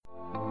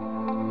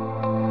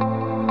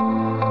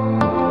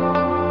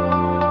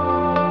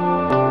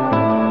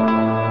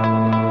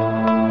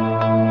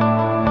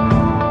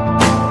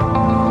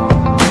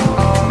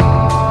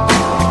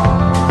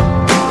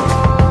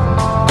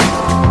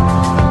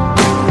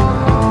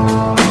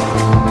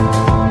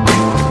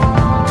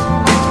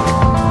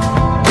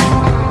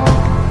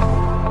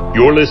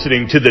You're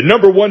listening to the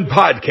number one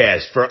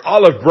podcast for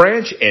Olive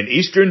Branch and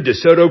Eastern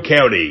DeSoto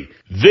County.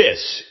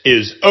 This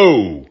is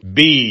OB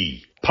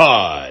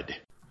Pod.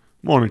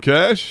 Morning,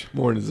 Cash.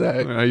 Morning,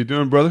 Zach. How you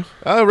doing, brother?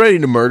 Ready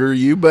to murder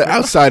you, but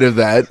outside of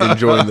that,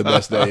 enjoying the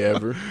best day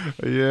ever.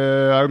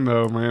 Yeah, I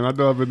know, man. I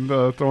know I've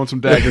been throwing some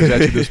daggers at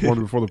you this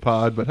morning before the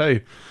pod, but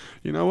hey,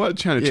 you know what?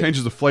 It kind of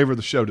changes the flavor of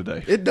the show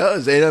today. It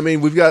does, and I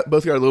mean, we've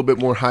both got a little bit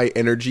more high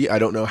energy. I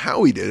don't know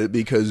how we did it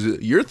because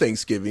your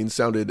Thanksgiving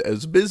sounded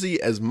as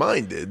busy as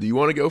mine did. Do you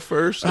want to go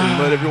first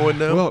and let everyone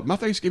know? Well, my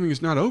Thanksgiving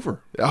is not over.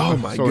 Oh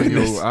my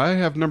goodness! You know, I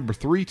have number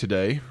 3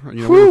 today.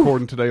 We're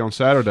recording today on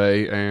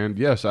Saturday, and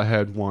yes, I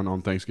had one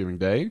on Thanksgiving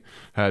Day,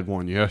 had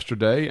one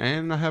yesterday,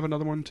 and I have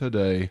another one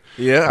today.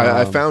 Yeah,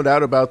 I found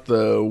out about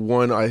the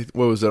one.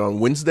 What was it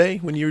on Wednesday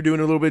when you were doing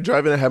a little bit of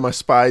driving? I had my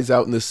spies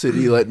out in the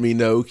city letting me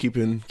know,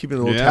 keeping a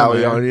little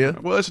tally on you.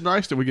 Well, it's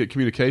nice that we get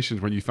communications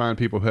when you find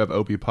people who have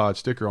OP Pod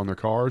sticker on their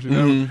cars, you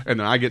know, and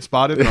then I get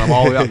spotted and I'm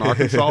all the way out in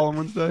Arkansas on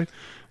Wednesday.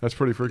 That's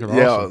pretty freaking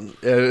awesome.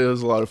 Yeah, it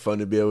was a lot of fun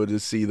to be able to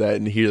see that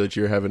and hear that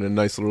you're having a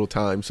nice little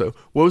time. So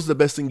what was the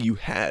best thing you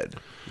had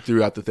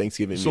throughout the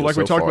Thanksgiving meal like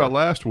we talked far? about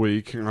last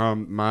week,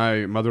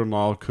 my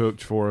mother-in-law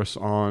cooked for us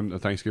on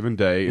Thanksgiving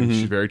Day, and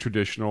she's very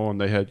traditional, and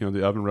they had,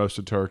 the oven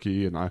roasted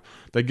turkey, and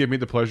they give me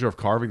the pleasure of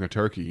carving the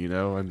turkey,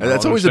 and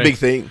that's always a big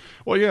thing.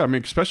 Well, yeah, I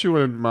mean, especially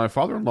when my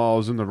father-in-law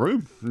is in the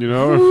room, and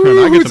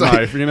I get the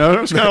knife,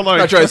 it's kind of like...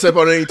 Not trying to step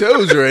on any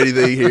toes or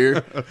anything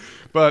here.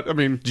 But, I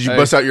mean... Did you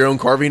bust out your own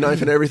carving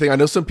knife and everything? I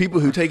know some people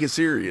who take it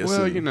serious.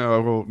 Well,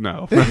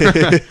 no.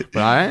 But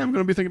I am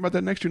going to be thinking about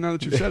that next year now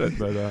that you've said it.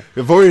 But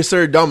Before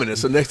Sir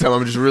Dominus, so next time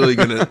I'm just really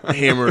going to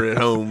hammer it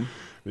home.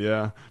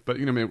 Yeah, but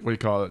what do you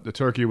call it? The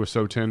turkey was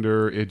so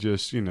tender, it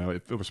just,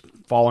 it was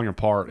falling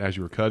apart as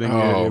you were cutting it.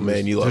 Oh, it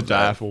man, you love that. To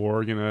die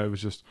for,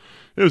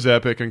 it was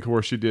epic. And of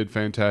course, she did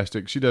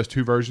fantastic. She does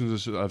 2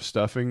 versions of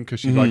stuffing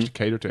because she likes to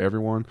cater to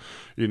everyone.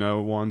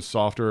 One's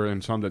softer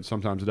and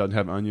sometimes it doesn't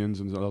have onions,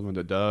 and the other one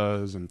that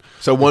does. And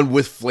so one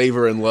with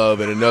flavor and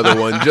love, and another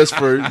one just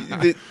for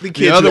the kids.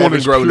 The other who one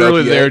is grown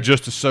purely up there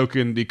just to soak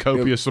in the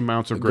copious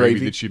amounts of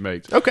gravy that she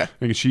makes. Okay,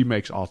 and she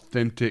makes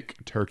authentic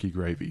turkey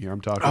gravy.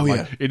 I'm talking. Oh,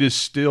 like it is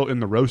still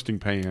in the roasting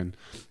pan,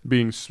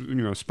 being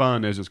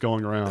spun as it's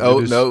going around.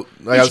 Oh, no,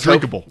 it's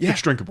drinkable.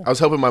 It's drinkable. I was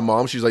helping my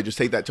mom. She's like, just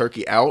take that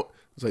turkey out.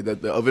 It's like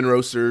that the oven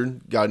roaster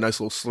got a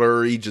nice little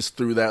slurry, just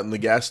threw that in the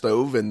gas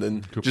stove, and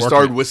then just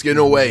started whisking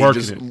away.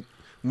 Just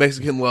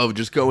Mexican love,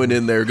 just going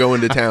in there,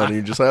 going to town, and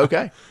you're just like,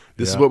 okay,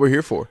 this is what we're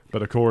here for.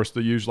 But of course,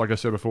 the usual, like I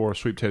said before,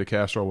 sweet potato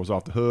casserole was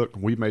off the hook.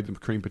 We made them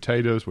cream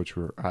potatoes, which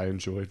I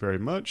enjoyed very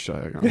much.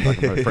 I'm not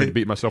afraid to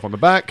beat myself on the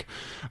back,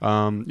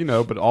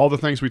 But all the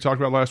things we talked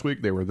about last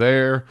week, they were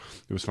there.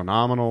 It was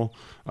phenomenal,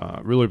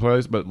 really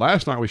pleased. But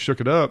last night we shook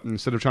it up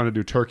instead of trying to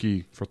do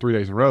turkey for 3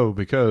 days in a row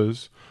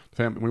because.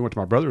 We went to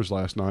my brother's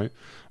last night.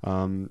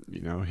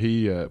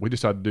 We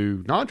decided to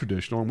do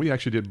non-traditional, and we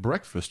actually did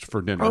breakfast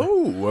for dinner.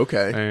 Oh,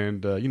 okay.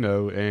 And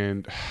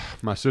and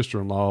my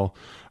sister-in-law,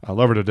 I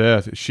love her to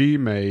death. She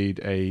made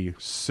a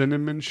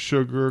cinnamon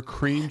sugar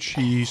cream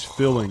cheese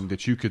filling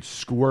that you could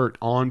squirt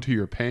onto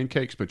your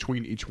pancakes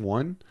between each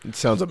one. It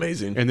sounds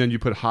amazing. And then you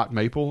put hot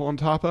maple on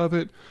top of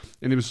it,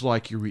 and it was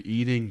like you were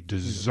eating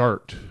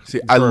dessert.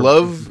 See, I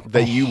love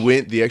that you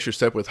went the extra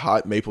step with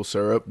hot maple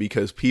syrup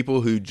because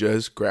people who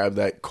just grab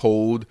that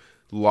cold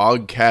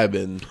log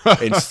cabin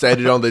and set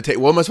it on the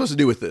table. What am I supposed to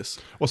do with this?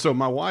 Well, so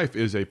my wife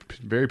is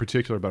very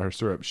particular about her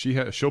syrup.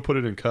 She'll put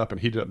it in a cup and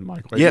heat it up in the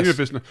microwave. Yes. Even if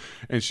it's not,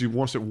 and she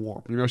wants it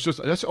warm. It's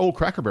just that's old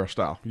Cracker Barrel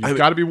style. You've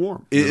got to be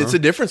warm. It's a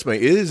difference, man.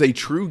 It is a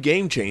true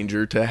game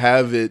changer to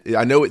have it.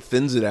 I know it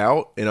thins it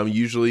out, and I'm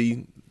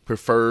usually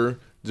prefer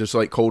just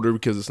like colder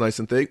because it's nice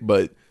and thick,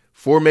 but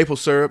for maple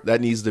syrup,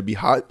 that needs to be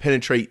hot,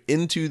 penetrate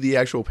into the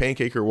actual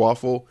pancake or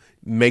waffle,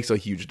 makes a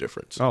huge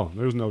difference. Oh,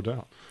 there's no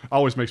doubt.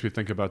 Always makes me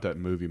think about that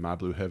movie, My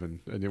Blue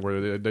Heaven, and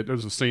where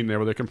there's a scene there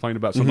where they complain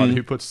about somebody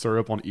who puts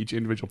syrup on each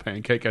individual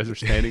pancake as they're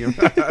standing.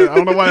 I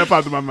don't know why that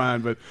popped in my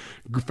mind, but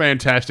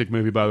fantastic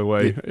movie, by the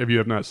way, if you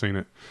have not seen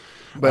it.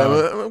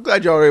 But I'm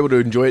glad y'all are able to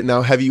enjoy it.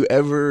 Now, have you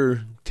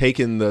ever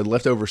taken the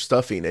leftover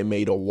stuffing and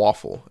made a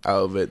waffle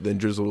out of it, then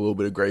drizzle a little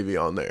bit of gravy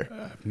on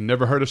there?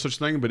 Never heard of such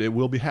thing, but it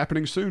will be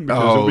happening soon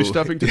because it'll be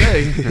stuffing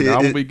today, and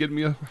I will be getting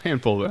me a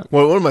handful of that.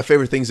 Well, one of my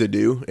favorite things to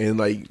do, and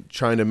like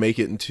trying to make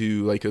it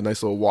into like a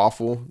nice little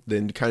waffle,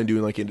 then kind of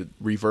doing like a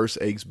reverse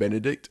eggs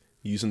Benedict.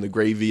 Using the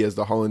gravy as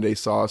the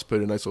hollandaise sauce,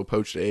 put a nice little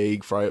poached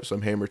egg, fry up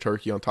some ham or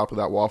turkey on top of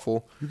that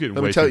waffle. You're getting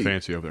way too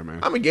fancy over there, man.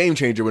 I'm a game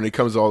changer when it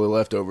comes to all the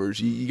leftovers.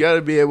 You got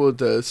to be able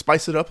to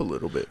spice it up a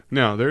little bit.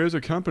 Now, there is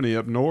a company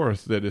up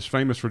north that is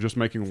famous for just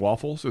making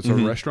waffles. It's a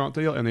restaurant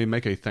deal, and they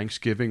make a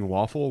Thanksgiving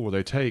waffle where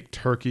they take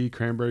turkey,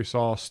 cranberry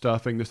sauce,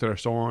 stuffing, this, that, or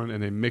so on,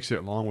 and they mix it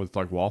along with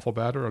like waffle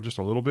batter or just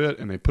a little bit,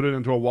 and they put it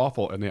into a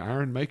waffle, and they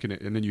iron making it,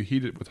 and then you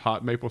heat it with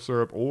hot maple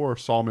syrup or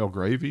sawmill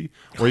gravy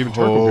or even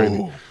turkey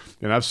gravy.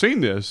 And I've seen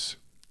this.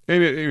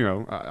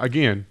 And,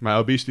 again, my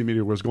obesity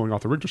meter was going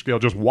off the Richter scale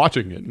just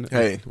watching it.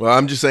 Hey, well,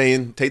 I'm just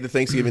saying, take the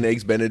Thanksgiving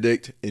Eggs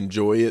Benedict,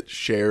 enjoy it,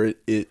 share it.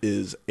 It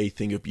is a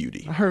thing of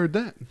beauty. I heard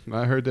that.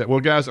 Well,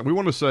 guys, we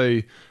want to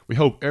say We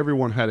hope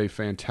everyone had a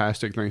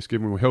fantastic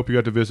Thanksgiving. We hope you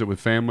got to visit with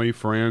family,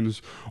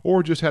 friends,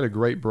 or just had a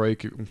great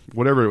break.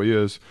 Whatever it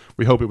is,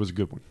 we hope it was a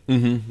good one.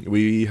 Mm-hmm.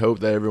 We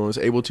hope that everyone was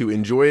able to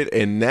enjoy it.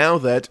 And now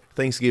that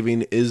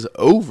Thanksgiving is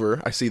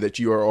over, I see that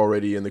you are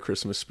already in the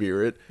Christmas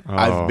spirit.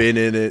 I've been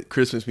in it.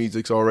 Christmas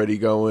music's already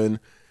going.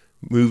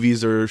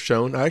 Movies are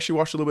shown. I actually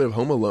watched a little bit of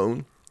Home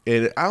Alone.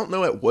 And I don't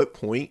know at what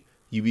point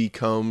you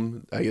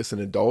become, I guess, an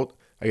adult.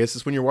 I guess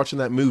it's when you're watching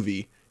that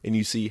movie and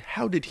you see,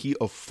 how did he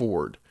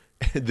afford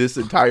this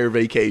entire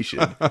vacation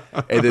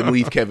and then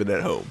leave Kevin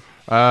at home?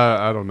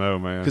 I don't know,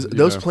 man. Because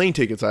those plane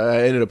tickets,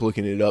 I ended up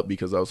looking it up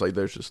because I was like,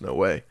 there's just no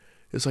way.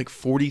 It's like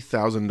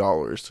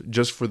 $40,000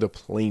 just for the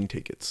plane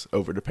tickets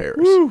over to Paris.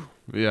 Woo.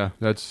 Yeah,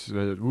 that's,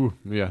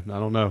 yeah, I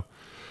don't know.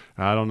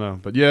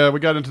 But yeah, we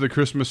got into the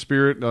Christmas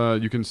spirit,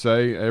 you can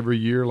say, every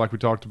year, like we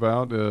talked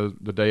about.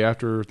 The day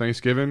after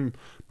Thanksgiving,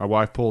 my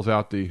wife pulls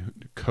out the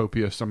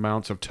copious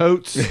amounts of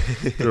totes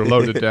that are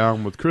loaded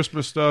down with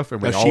Christmas stuff.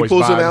 And now she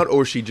pulls them out,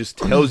 or she just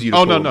tells you to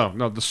pull them?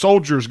 No. The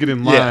soldiers get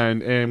in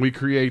line, and we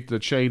create the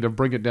chain to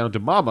bring it down to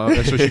Mama,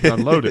 and so she can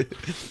unload it.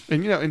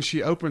 And, and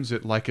she opens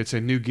it like it's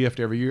a new gift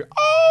every year.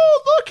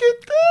 Oh, look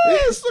at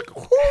this.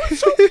 Look,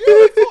 it's so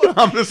beautiful.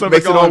 I'm just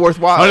makes it all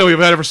worthwhile. I know, we've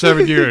had it for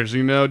 7 years.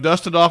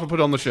 Dust it off and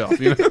put it on the shelf.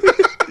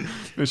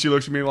 And she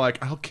looks at me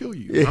like, I'll kill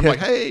you. Yeah. I'm like,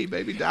 hey,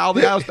 baby, dial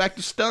the house back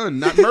to stun,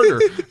 not murder.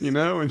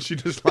 And she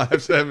just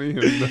laughs at me.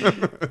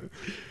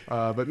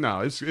 But no,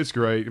 it's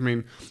great. I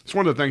mean, it's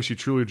one of the things she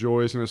truly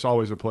enjoys, and it's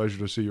always a pleasure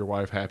to see your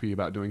wife happy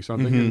about doing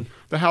something. Mm-hmm. And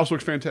the house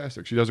looks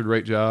fantastic. She does a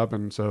great job,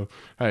 and so,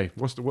 hey,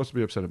 what's to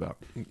be upset about?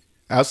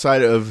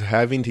 Outside of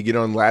having to get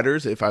on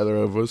ladders, if either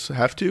of us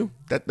have to,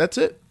 that's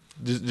it.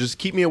 Just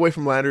keep me away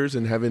from ladders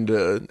and having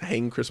to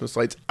hang Christmas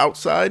lights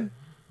outside.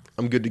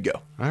 I'm good to go.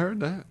 I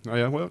heard that. Oh,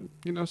 yeah, well,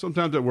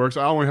 sometimes it works.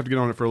 I only have to get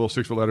on it for a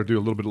little 6-foot ladder, do a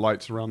little bit of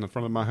lights around the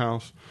front of my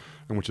house,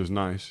 and which is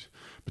nice.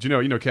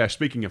 But Cash,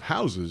 speaking of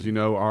houses,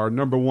 our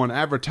number one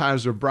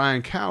advertiser,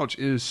 Brian Couch,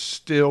 is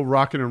still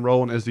rocking and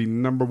rolling as the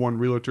number one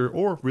realtor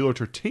or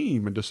realtor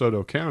team in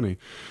DeSoto County.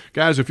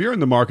 Guys, if you're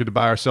in the market to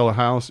buy or sell a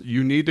house,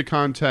 you need to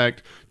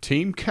contact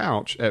Team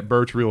Couch at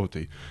Birch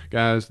Realty.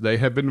 Guys, they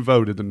have been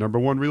voted the number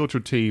one realtor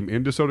team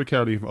in DeSoto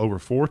County over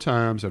 4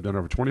 times. They've done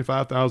over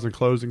 25,000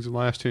 closings in the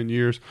last 10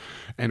 years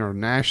and are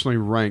nationally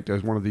ranked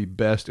as one of the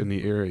best in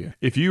the area.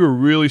 If you are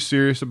really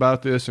serious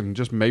about this and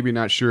just maybe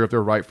not sure if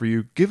they're right for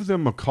you, give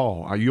them a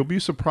call. You'll be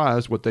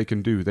surprised what they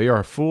can do. They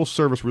are a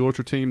full-service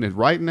realtor team that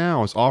right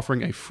now is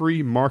offering a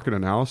free market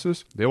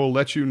analysis. They will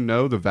let you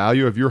know the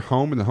value of your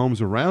home and the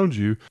homes around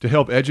you to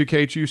help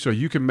educate you so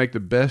you can make the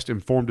best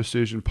informed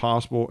decision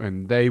possible,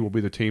 and they will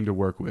be the team to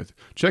work with.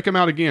 Check them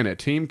out again at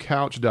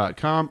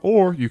teamcouch.com,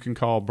 or you can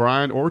call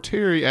Brian or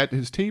Terry at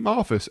his team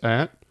office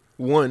at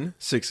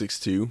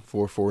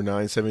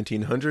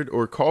 1-662-449-1700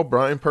 or call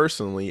Brian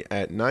personally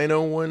at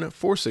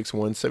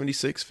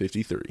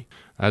 901-461-7653.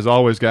 As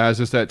always, guys,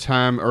 it's that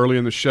time early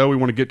in the show. We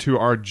want to get to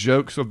our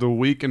jokes of the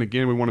week. And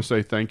again, we want to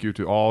say thank you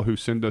to all who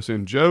send us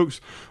in jokes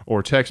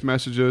or text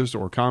messages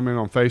or comment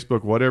on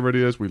Facebook, whatever it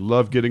is. We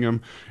love getting them,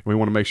 and we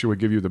want to make sure we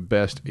give you the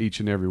best each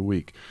and every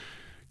week.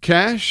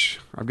 Cash,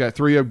 I've got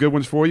 3 good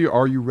ones for you.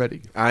 Are you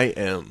ready? I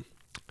am.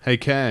 Hey,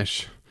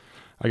 Cash,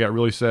 I got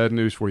really sad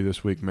news for you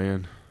this week,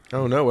 man.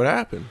 Oh, no. What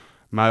happened?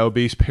 My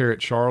obese parrot,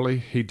 Charlie,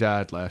 he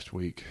died last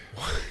week.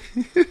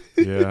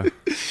 Yeah.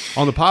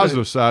 On the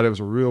positive side, it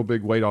was a real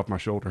big weight off my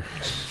shoulder.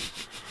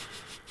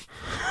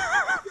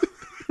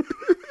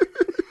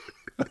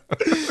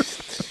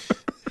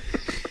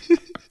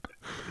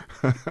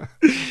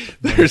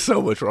 There's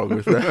so much wrong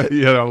with that.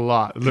 Yeah, a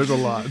lot. There's a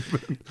lot.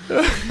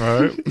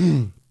 All right.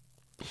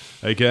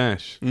 Hey,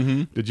 Cash,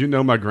 Did you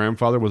know my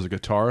grandfather was a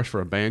guitarist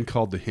for a band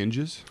called The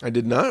Hinges? I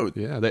did not.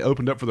 Yeah, they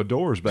opened up for the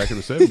Doors back in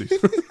the 70s.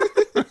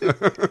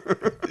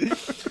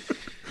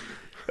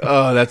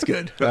 Oh, that's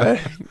good.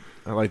 I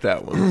like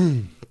that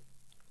one.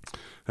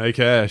 Hey,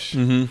 Cash,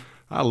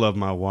 I love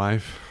my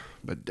wife,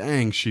 but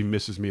dang, she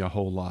misses me a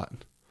whole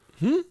lot.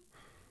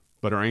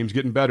 But her aim's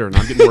getting better, and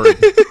I'm getting worried.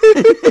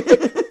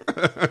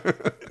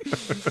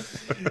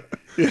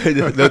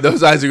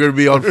 Those eyes are going to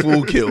be on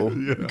full kill.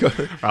 Yeah.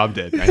 I'm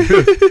dead, man.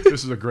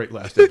 This is a great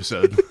last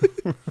episode.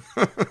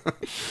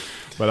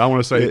 But I want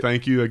to say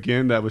thank you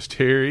again. That was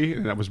Terry,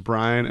 and that was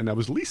Brian, and that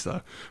was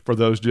Lisa for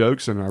those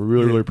jokes, and I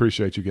really, really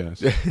appreciate you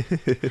guys.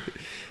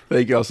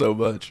 Thank y'all so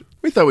much.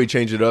 We thought we'd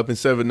change it up.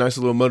 Instead of a nice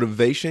little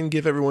motivation,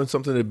 give everyone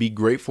something to be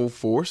grateful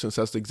for, since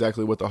that's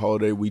exactly what the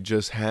holiday we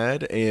just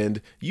had.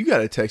 And you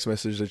got a text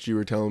message that you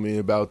were telling me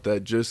about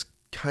that just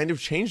kind of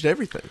changed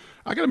everything.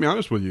 I got to be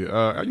honest with you.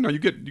 You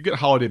get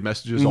holiday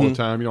messages all the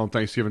time. On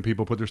Thanksgiving,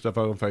 people put their stuff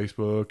out on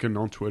Facebook and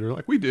on Twitter,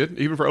 like we did,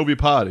 even for OB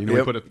Pod.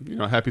 We put a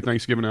Happy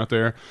Thanksgiving out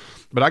there.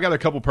 But I got a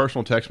couple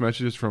personal text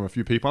messages from a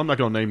few people. I'm not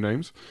going to name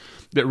names.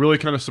 That really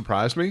kind of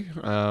surprised me.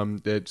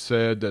 That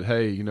said that,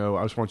 hey,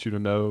 I just want you to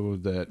know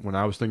that when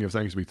I was thinking of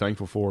things to be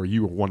thankful for,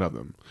 you were one of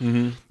them.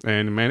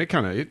 And man, it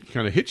kind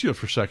of hits you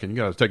for a second. You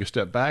got to take a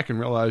step back and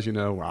realize, I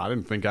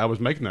didn't think I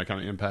was making that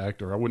kind of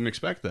impact, or I wouldn't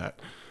expect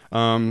that.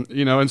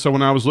 And so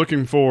when I was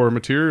looking for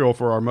material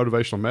for our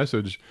motivational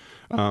message,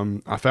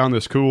 I found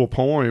this cool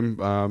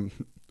poem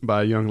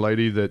by a young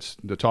lady that's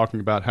talking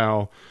about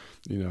how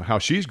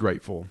she's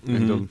grateful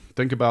and to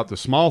think about the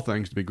small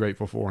things to be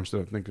grateful for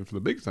instead of thinking for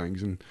the big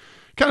things. And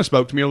it kind of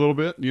spoke to me a little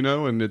bit,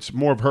 and it's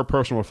more of her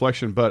personal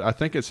reflection, but I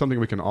think it's something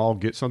we can all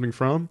get something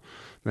from.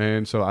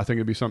 And so I think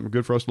it'd be something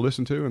good for us to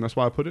listen to, and that's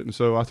why I put it. And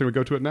so I think we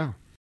go to it now.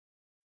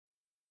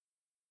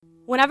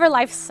 Whenever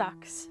life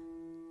sucks,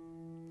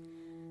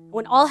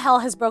 when all hell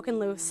has broken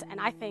loose,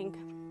 and I think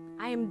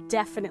I am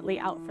definitely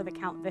out for the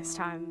count this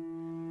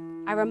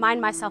time, I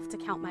remind myself to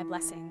count my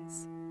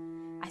blessings.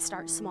 I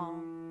start small.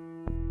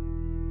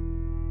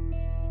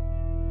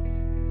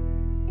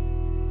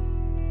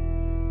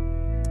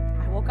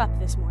 I woke up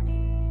this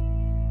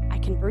morning. I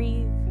can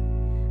breathe.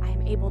 I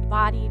am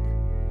able-bodied.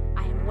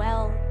 I am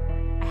well.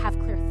 I have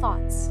clear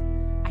thoughts.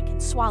 I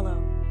can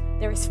swallow.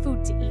 There is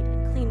food to eat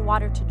and clean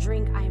water to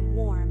drink. I am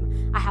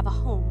warm. I have a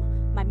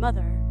home. My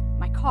mother,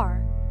 my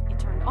car, it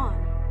turned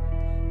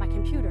on. My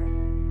computer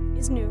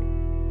is new.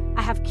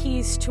 I have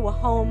keys to a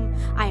home.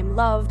 I am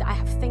loved. I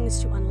have things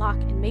to unlock,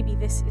 and maybe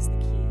this is the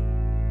key.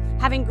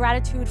 Having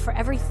gratitude for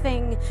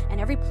everything and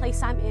every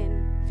place I'm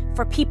in,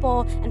 for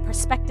people and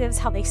perspectives,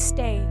 how they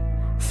stay,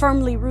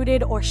 firmly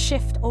rooted or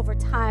shift over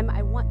time.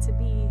 I want to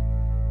be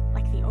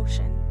like the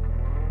ocean,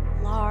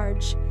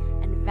 large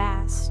and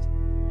vast,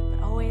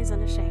 but always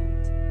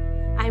unashamed.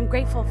 I am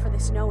grateful for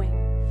this knowing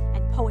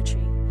and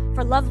poetry,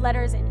 for love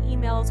letters and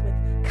emails with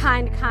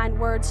kind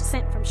words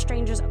sent from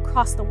strangers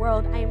across the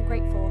world. I am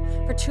grateful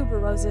for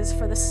tuberoses,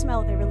 for the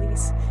smell they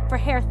release, for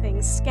hair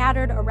things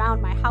scattered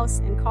around my house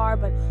and car,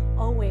 but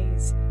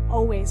always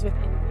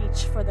within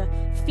reach, for the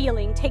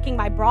feeling taking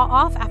my bra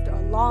off after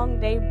a long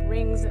day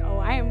brings. Oh,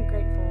 I am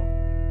grateful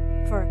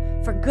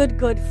for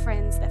good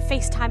friends that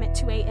FaceTime at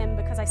 2 a.m.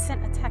 because I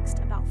sent a text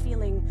about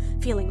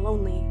feeling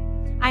lonely.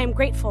 I am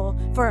grateful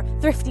for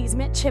Thrifty's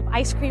mint chip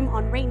ice cream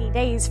on rainy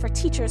days, for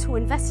teachers who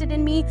invested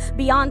in me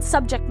beyond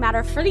subject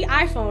matter, for the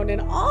iPhone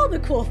and all the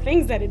cool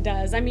things that it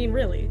does. I mean,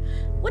 really,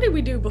 what did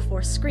we do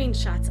before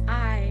screenshots?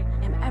 I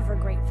am ever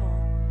grateful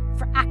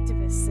for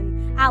activists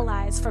and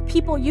allies, for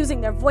people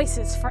using their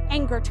voices for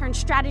anger turned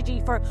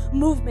strategy, for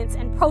movements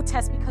and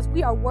protests, because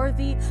we are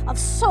worthy of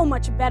so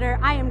much better.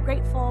 I am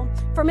grateful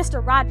for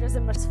Mr. Rogers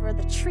and for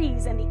the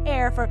trees and the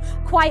air, for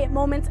quiet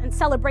moments and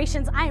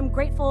celebrations. I am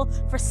grateful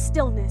for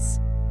stillness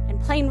and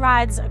plane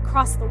rides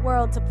across the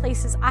world to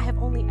places I have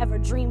only ever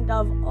dreamed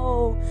of.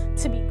 Oh,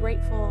 to be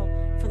grateful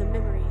for the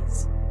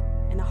memories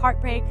and the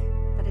heartbreak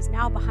that is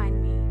now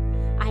behind me.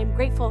 I am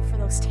grateful for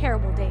those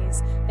terrible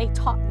days. They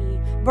taught me,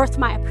 birthed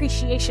my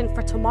appreciation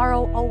for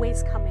tomorrow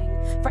always coming,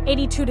 for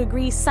 82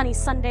 degrees sunny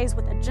Sundays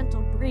with a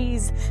gentle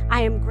breeze.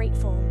 I am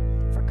grateful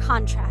for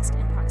contrast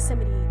and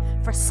proximity,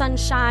 for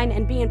sunshine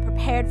and being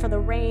prepared for the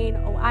rain.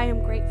 Oh, I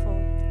am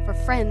grateful for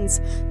friends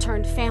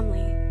turned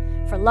family,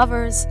 for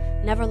lovers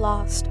never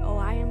lost. Oh,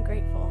 I am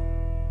grateful,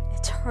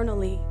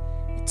 eternally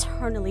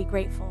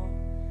grateful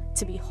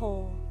to be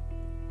whole,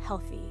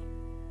 healthy,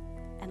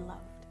 and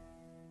loved.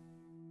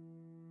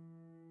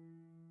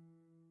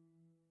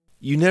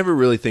 You never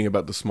really think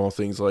about the small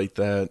things like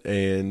that,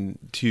 and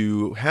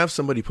to have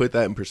somebody put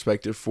that in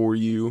perspective for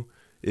you,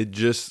 it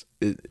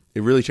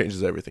really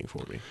changes everything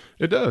for me.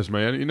 It does,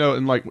 man.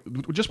 And like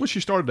just what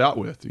you started out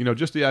with,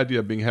 just the idea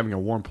of having a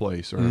warm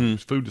place, or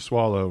food to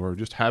swallow, or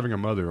just having a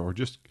mother, or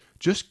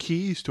just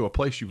keys to a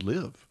place you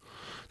live.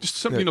 Just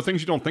some,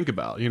 things you don't think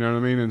about, you know what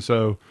I mean? And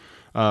so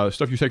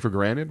stuff you take for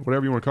granted,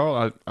 whatever you want to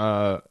call it.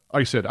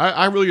 Like I said,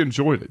 I really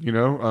enjoyed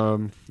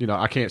it.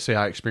 I can't say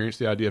I experienced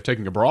the idea of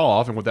taking a bra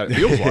off and what that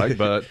feels like,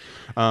 but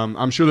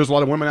I'm sure there's a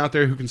lot of women out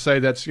there who can say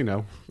that's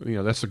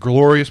that's a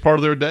glorious part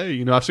of their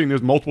day. I've seen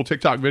there's multiple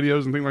TikTok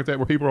videos and things like that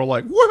where people are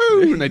like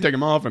woohoo and they take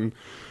them off, and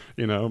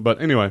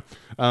But anyway,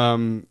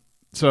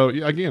 so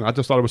again, I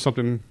just thought it was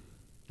something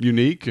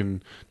unique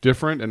and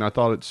different, and I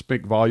thought it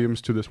speak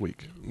volumes to this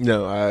week.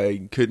 No,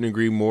 I couldn't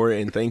agree more,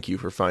 and thank you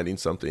for finding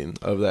something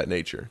of that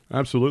nature.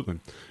 Absolutely.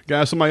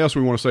 Guys, somebody else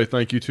we want to say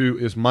thank you to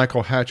is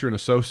Michael Hatcher and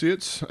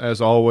Associates. As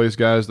always,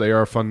 guys, they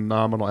are a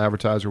phenomenal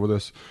advertiser with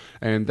us,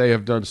 and they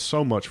have done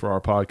so much for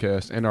our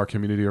podcast and our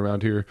community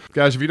around here.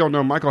 Guys, if you don't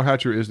know, Michael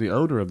Hatcher is the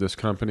owner of this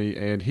company,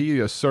 and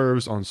he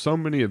serves on so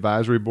many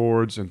advisory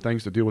boards and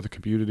things to deal with the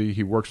community.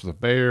 He works with the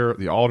Bear,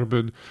 the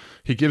Alderman.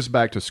 He gives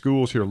back to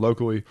schools here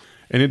locally,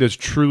 and it is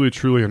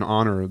truly an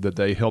honor that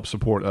they help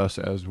support us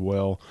as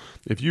well.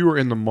 If you are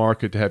in the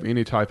market to have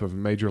any type of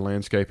major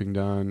landscaping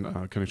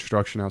done,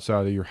 construction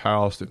outside of your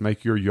house that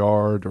make your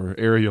yard or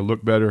area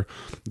look better,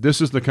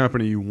 this is the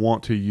company you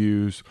want to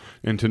use,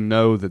 and to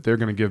know that they're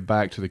going to give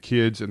back to the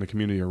kids and the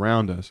community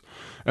around us.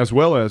 As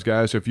well as,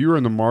 guys, if you're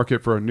in the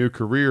market for a new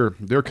career,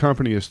 their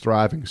company is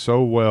thriving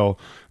so well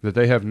that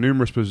they have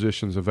numerous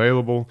positions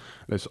available.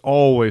 It's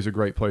always a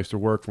great place to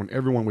work when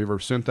everyone we've ever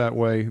sent that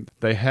way.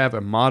 They have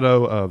a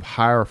motto of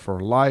hire for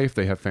life.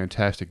 They have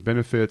fantastic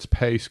benefits,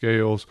 pay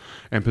scales,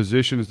 and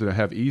positions that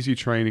have easy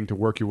training to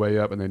work your way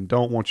up, and they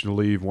don't want you to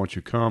leave once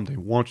you come. They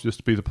want this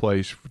to be the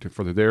place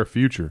for their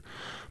future.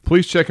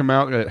 Please check them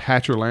out at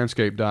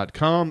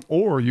hatcherlandscape.com,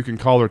 or you can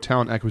call their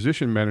talent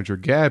acquisition manager,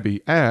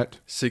 Gabby, at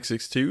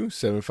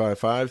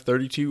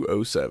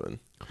 662-755-3207.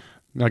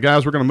 Now,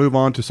 guys, we're going to move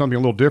on to something a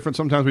little different.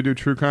 Sometimes we do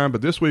true crime,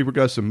 but this week we've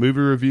got some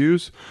movie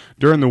reviews.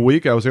 During the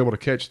week, I was able to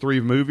catch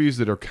 3 movies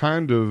that are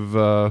kind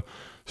of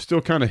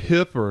still kind of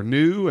hip or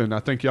new, and I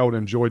think y'all would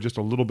enjoy just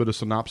a little bit of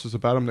synopsis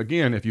about them.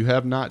 Again, if you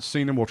have not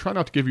seen them, we'll try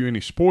not to give you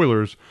any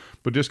spoilers,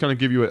 but just kind of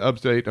give you an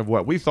update of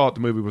what we thought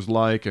the movie was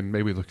like and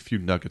maybe a few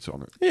nuggets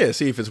on it. Yeah,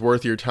 see if it's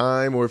worth your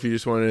time, or if you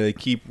just want to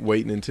keep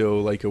waiting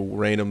until like a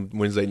random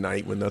Wednesday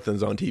night when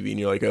nothing's on TV and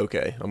you're like,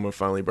 okay, I'm going to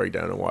finally break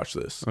down and watch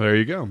this. There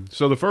you go.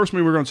 So the first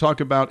movie we're going to talk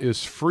about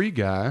is Free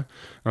Guy.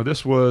 Now,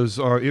 this was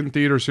in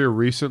theaters here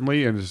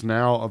recently and is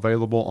now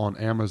available on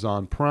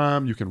Amazon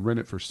Prime. You can rent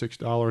it for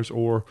 $6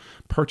 or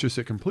purchase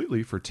it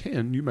completely for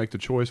 $10. You make the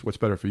choice what's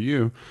better for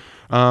you.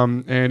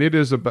 And it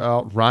is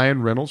about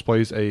Ryan Reynolds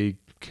plays a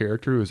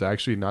character who is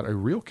actually not a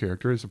real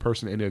character. It's a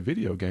person in a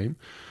video game,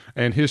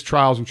 and his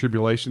trials and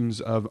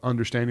tribulations of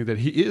understanding that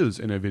he is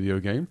in a video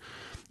game.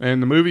 And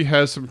the movie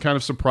has some kind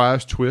of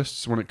surprise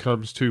twists when it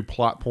comes to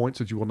plot points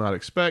that you will not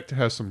expect. It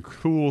has some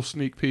cool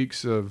sneak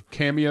peeks of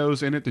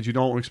cameos in it that you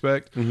don't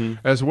expect,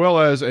 as well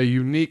as a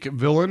unique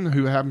villain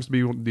who happens to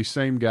be the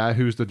same guy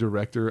who's the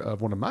director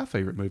of one of my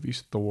favorite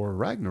movies, Thor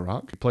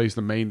Ragnarok. He plays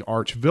the main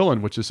arch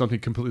villain, which is something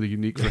completely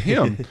unique for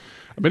him.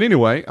 But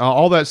anyway,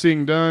 all that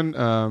being done,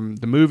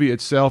 the movie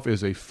itself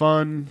is a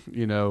fun,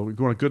 you want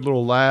a good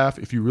little laugh.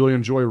 If you really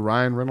enjoy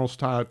Ryan Reynolds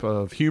type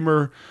of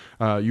humor,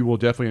 you will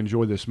definitely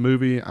enjoy this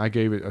movie. I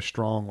gave it a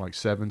strong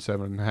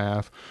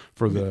 7.5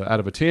 for the out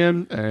of a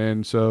 10,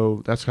 and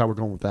so that's how we're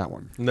going with that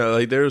one.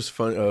 No, there's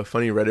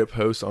funny Reddit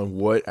post on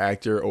what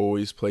actor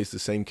always plays the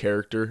same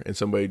character, and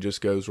somebody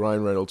just goes,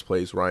 Ryan Reynolds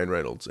plays Ryan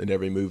Reynolds in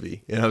every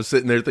movie. And I was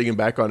sitting there thinking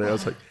back on it, I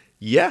was like,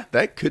 yeah,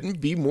 that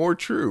couldn't be more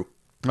true.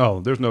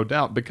 Oh, there's no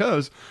doubt,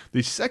 because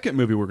the second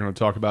movie we're going to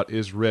talk about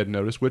is Red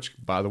Notice, which,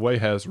 by the way,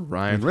 has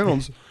Ryan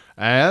Reynolds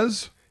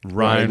as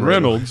Ryan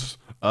Reynolds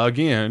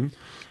again,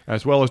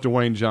 as well as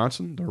Dwayne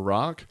Johnson, The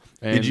Rock.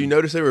 And did you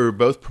notice they were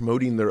both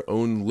promoting their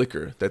own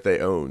liquor that they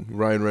own?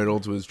 Ryan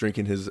Reynolds was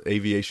drinking his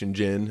Aviation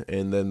Gin,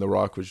 and then The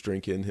Rock was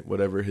drinking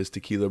whatever his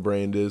tequila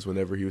brand is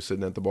whenever he was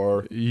sitting at the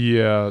bar.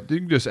 Yeah,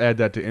 you can just add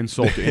that to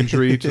insult to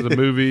injury to the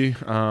movie,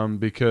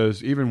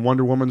 because even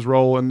Wonder Woman's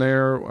role in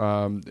there,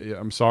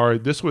 I'm sorry,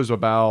 this was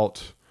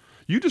about...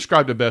 You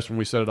described it best when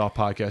we set it off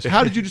podcast.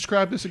 How did you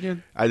describe this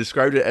again? I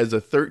described it as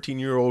a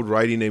 13-year-old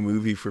writing a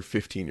movie for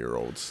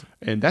 15-year-olds.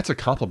 And that's a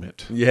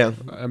compliment. Yeah.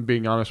 I'm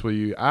being honest with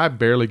you. I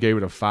barely gave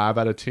it a 5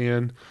 out of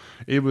 10.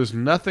 It was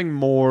nothing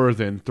more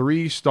than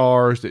 3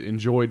 stars that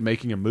enjoyed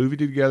making a movie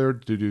together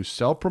to do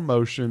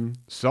self-promotion,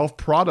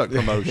 self-product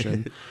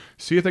promotion,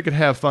 see if they could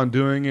have fun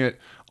doing it,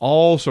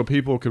 all so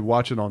people could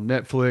watch it on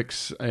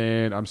Netflix.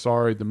 And I'm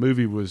sorry, the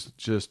movie was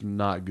just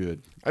not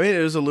good. I mean,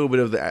 it was a little bit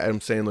of the Adam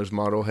Sandler's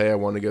model. Hey, I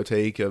want to go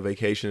take a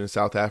vacation in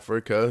South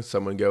Africa.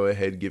 Someone go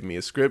ahead, give me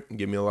a script,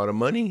 give me a lot of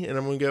money, and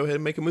I'm going to go ahead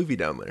and make a movie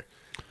down there.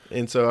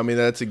 And so, I mean,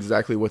 that's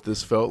exactly what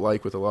this felt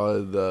like with a lot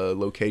of the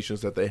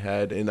locations that they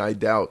had. And I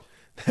doubt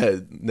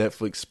that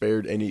Netflix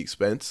spared any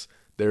expense.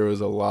 There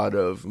was a lot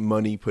of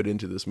money put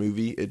into this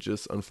movie. It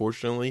just,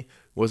 unfortunately,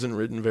 wasn't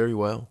written very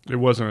well. It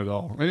wasn't at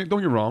all. And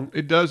don't get me wrong,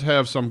 it does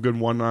have some good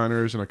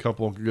one-liners and a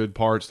couple of good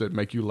parts that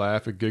make you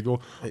laugh and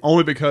giggle,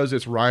 only because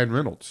it's Ryan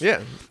Reynolds.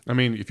 Yeah. I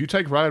mean, if you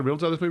take Ryan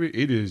Reynolds out of this movie,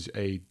 it is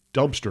a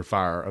dumpster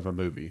fire of a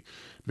movie,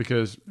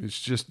 because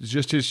it's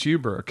just his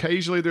humor.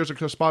 Occasionally there's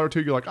a spot or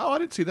two you're like, oh, I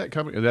didn't see that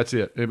coming. And that's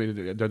it. I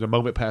mean, the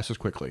moment passes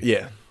quickly.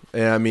 Yeah.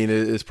 And I mean,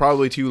 it's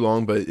probably too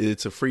long, but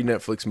it's a free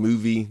Netflix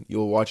movie.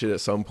 You'll watch it at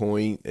some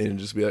point and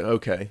just be like,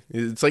 okay.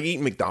 It's like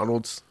eating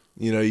McDonald's.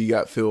 You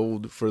got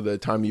filled for the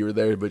time you were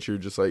there, but you're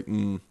just like,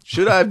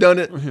 should I have done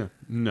it?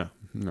 No.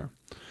 And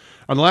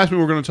the last one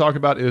we're going to talk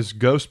about is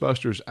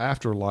Ghostbusters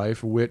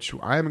Afterlife, which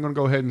I am going to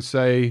go ahead and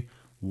say,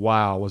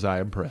 wow, was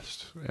I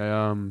impressed.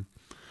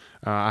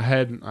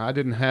 I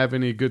didn't have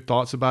any good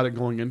thoughts about it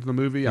going into the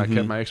movie. I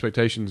kept my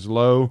expectations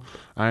low.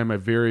 I am a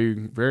very,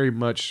 very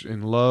much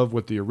in love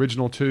with the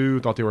original 2.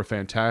 Thought they were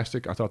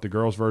fantastic. I thought the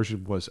girls'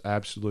 version was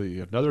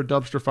absolutely another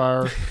dumpster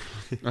fire.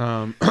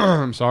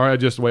 I'm sorry,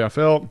 just the way I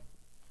felt.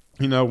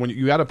 When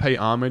you got to pay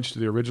homage to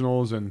the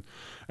originals, and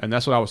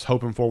that's what I was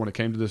hoping for when it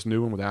came to this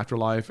new one with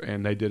Afterlife,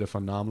 and they did a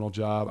phenomenal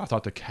job. I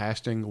thought the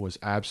casting was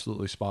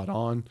absolutely spot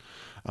on.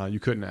 You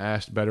couldn't have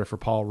asked better for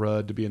Paul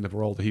Rudd to be in the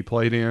role that he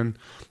played in.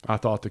 I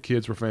thought the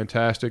kids were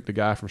fantastic. The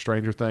guy from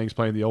Stranger Things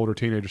playing the older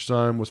teenager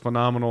son was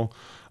phenomenal.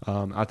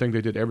 I think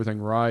they did everything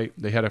right.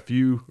 They had a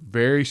few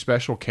very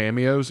special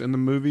cameos in the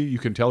movie. You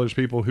can tell there's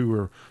people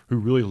who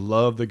really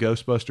love the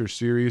Ghostbusters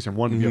series and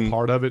wanted to be a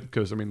part of it,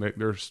 because I mean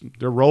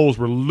their roles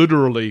were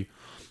literally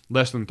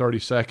less than 30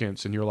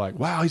 seconds, and you're like,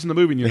 wow, he's in the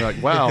movie, and you're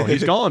like, wow,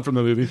 he's gone from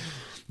the movie.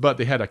 but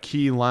they had a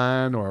key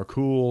line or a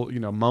cool,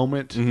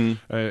 moment,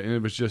 Mm-hmm. and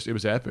it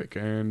was epic.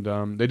 And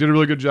they did a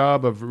really good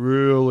job of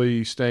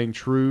really staying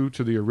true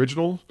to the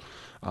original.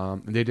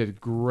 And they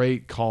did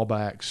great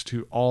callbacks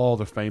to all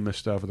the famous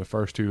stuff of the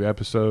first 2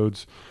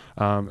 episodes.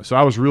 So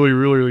I was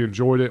really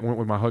enjoyed it. Went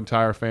with my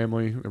entire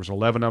family. There was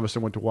 11 of us that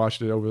went to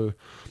watch it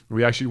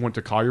we actually went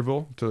to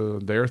Collierville, to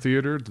their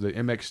theater, to the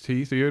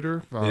MXT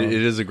theater. It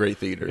is a great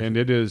theater. And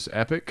it is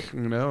epic,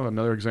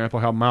 another example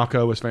of how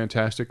Malco is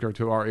fantastic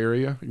to our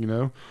area,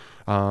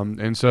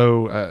 and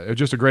so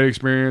just a great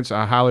experience.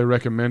 I highly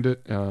recommend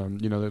it.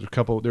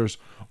 There's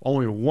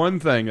only one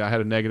thing I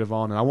had a negative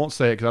on, and I won't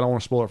say it because I don't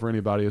want to spoil it for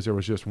anybody, is there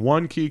was just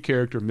one key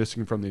character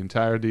missing from the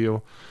entire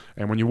deal.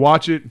 And when you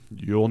watch it,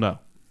 you'll know.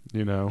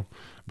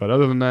 But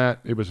other than that,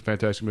 it was a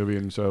fantastic movie,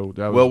 and so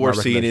that was well my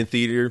worth seeing recommendation. in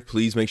theater.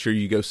 Please make sure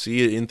you go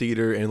see it in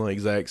theater. And like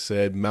Zach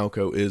said,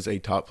 Malco is a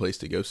top place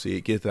to go see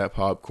it. Get that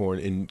popcorn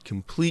and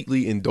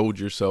completely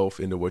indulge yourself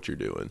into what you're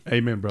doing.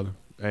 Amen, brother.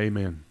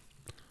 Amen.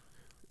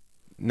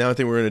 Now I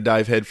think we're going to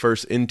dive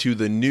headfirst into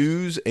the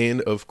news,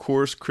 and of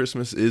course,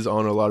 Christmas is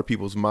on a lot of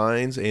people's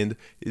minds. And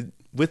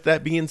with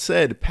that being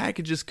said,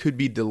 packages could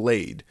be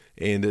delayed,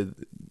 and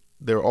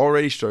they're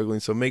already struggling,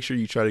 so make sure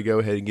you try to go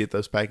ahead and get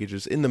those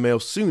packages in the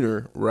mail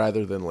sooner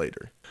rather than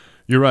later.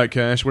 You're right,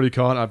 Cash. What do you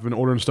call it? I've been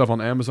ordering stuff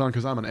on Amazon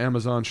because I'm an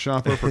Amazon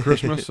shopper for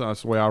Christmas.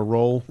 That's the way I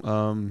roll.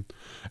 And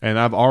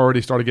I've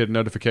already started getting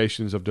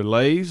notifications of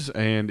delays,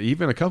 and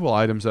even a couple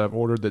items I've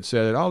ordered that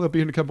said, they'll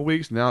be in a couple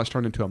weeks. Now it's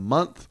turned into a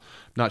month.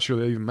 Not sure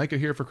they'll even make it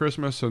here for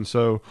Christmas. And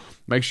so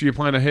make sure you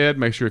plan ahead.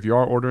 Make sure if you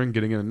are ordering,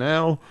 getting in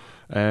now.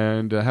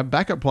 And have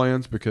backup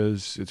plans,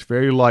 because it's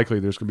very likely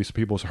there's going to be some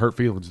people's hurt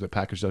feelings that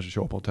package doesn't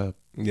show up on time.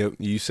 Yep,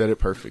 you said it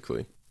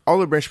perfectly.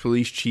 Olive Branch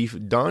Police Chief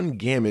Don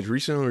Gamage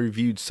recently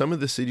reviewed some of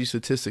the city's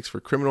statistics for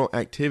criminal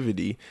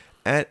activity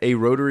at a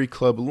Rotary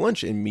Club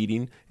luncheon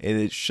meeting, and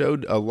it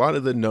showed a lot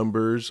of the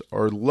numbers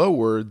are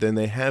lower than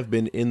they have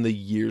been in the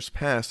years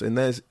past, and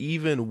that is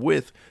even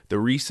with the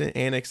recent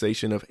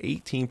annexation of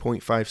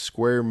 18.5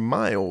 square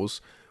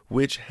miles,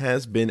 which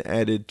has been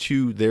added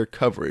to their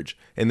coverage.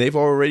 And they've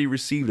already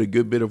received a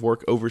good bit of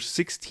work, over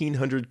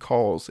 1,600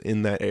 calls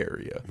in that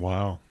area.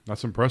 Wow,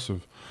 that's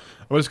impressive.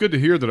 Well, it's good to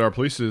hear that our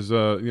police is,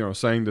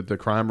 saying that the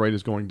crime rate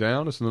is going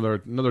down. It's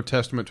another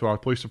testament to our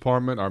police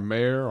department, our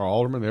mayor, our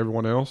alderman, and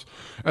everyone else,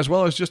 as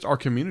well as just our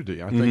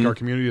community. I think our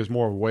community is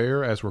more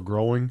aware as we're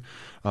growing.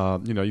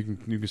 You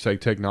can say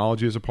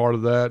technology is a part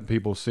of that.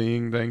 People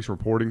seeing things,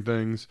 reporting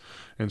things,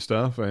 and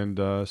stuff. And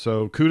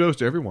so kudos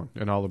to everyone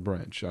in Olive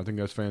Branch. I think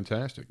that's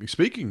fantastic.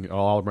 Speaking of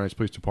Olive Branch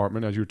Police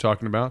Department, as you were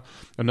talking about,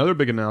 another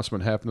big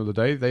announcement happened the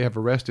other day. They have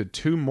arrested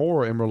 2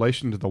 more in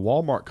relation to the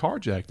Walmart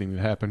carjacking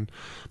that happened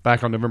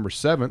back on November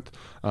 7th.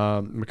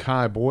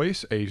 Makai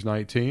Boyce, age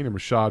 19, and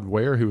Rashad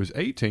Ware, who is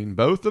 18,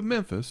 both of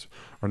Memphis,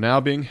 are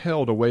now being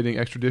held awaiting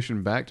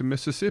extradition back to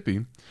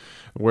Mississippi,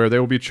 where they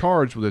will be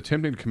charged with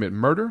attempting to commit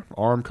murder,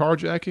 armed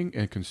carjacking,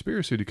 and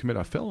conspiracy to commit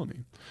a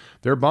felony.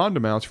 Their bond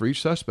amounts for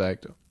each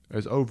suspect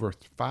is over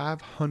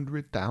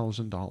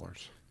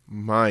 $500,000.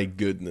 My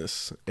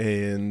goodness.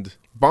 And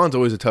bond's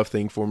always a tough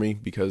thing for me,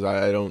 because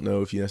I don't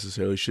know if you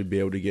necessarily should be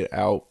able to get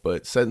out,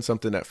 but setting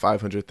something at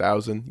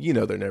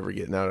 $500,000, they're never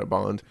getting out of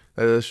bond.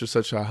 That's just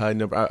such a high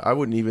number. I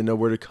wouldn't even know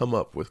where to come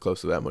up with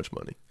close to that much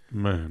money.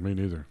 Man, me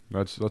neither.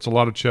 That's a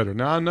lot of cheddar.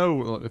 Now, I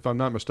know, if I'm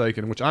not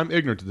mistaken, which I'm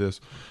ignorant to this,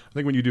 I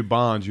think when you do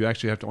bonds, you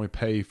actually have to only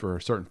pay for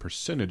a certain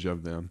percentage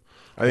of them.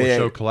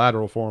 Show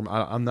collateral for them.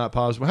 I'm not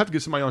positive. We'll have to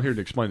get somebody on here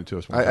to explain it to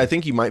us. I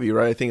think you might be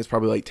right. I think it's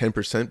probably like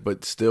 10%,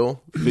 but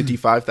still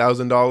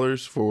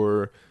 $55,000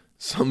 for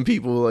some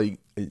people. Like,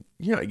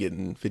 you're not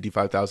getting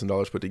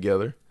 $55,000 put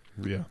together.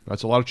 Yeah,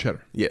 that's a lot of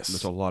cheddar. Yes.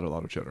 That's a lot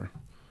of cheddar.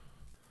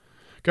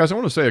 Guys, I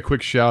want to say a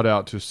quick shout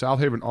out to South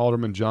Haven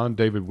Alderman John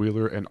David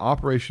Wheeler and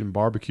Operation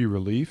Barbecue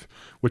Relief,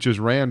 which is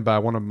ran by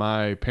one of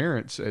my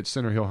parents at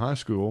Center Hill High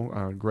School.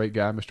 Great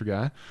guy, Mr.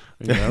 Guy.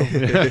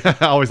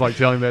 I always like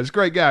telling him that. It's a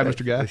great guy,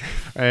 Mr. Guy.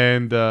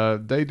 And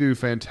they do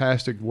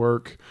fantastic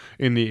work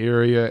in the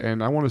area.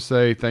 And I want to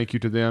say thank you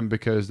to them,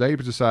 because they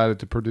decided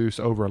to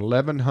produce over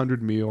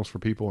 1,100 meals for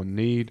people in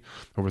need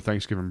over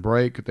Thanksgiving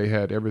break. They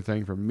had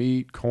everything from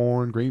meat,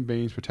 corn, green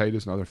beans,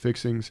 potatoes, and other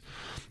fixings.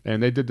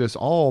 And they did this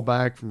all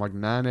back from like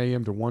 9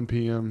 a.m. to 1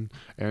 p.m.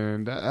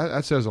 And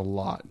that says a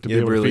lot to be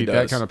able to feed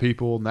that kind of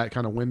people in that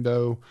kind of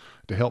window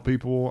to help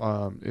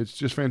people. It's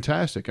just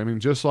fantastic. I mean,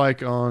 just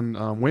like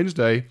on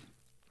Wednesday,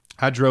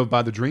 I drove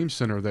by the Dream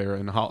Center there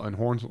in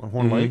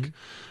Horn Lake.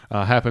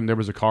 There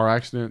was a car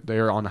accident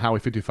there on Highway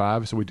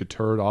 55, so we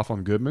deterred off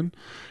on Goodman.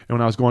 And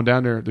when I was going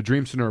down there, the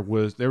Dream Center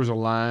there was a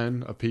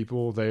line of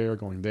people there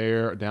going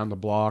there, down the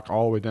block,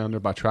 all the way down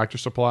there by Tractor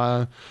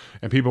Supply,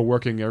 and people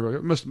working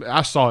everywhere.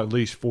 I saw at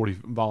least 40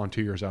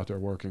 volunteers out there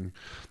working.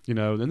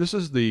 And this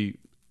is the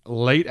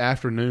late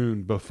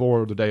afternoon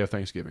before the day of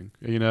Thanksgiving,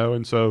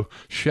 and so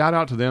shout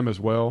out to them as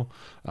well.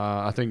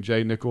 I think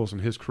Jay Nichols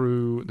and his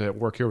crew that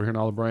work over here in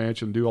Olive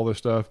Branch and do all this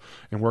stuff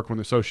and work with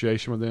the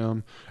association with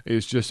them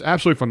is just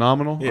absolutely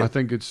phenomenal. Yeah. I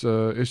think it's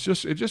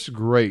just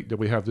great that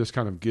we have this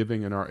kind of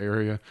giving in our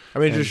area. I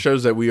mean, it just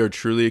shows that we are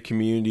truly a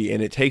community,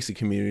 and it takes a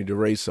community to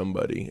raise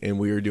somebody, and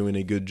we are doing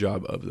a good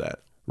job of that.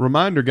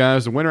 Reminder,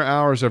 guys, the winter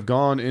hours have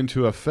gone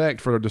into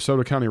effect for the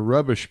DeSoto County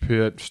Rubbish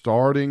Pit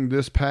starting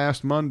this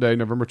past Monday,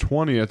 November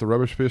 20th. The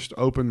Rubbish Pit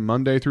open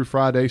Monday through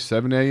Friday,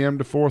 7 a.m.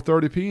 to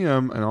 4:30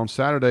 p.m., and on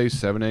Saturdays,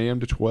 7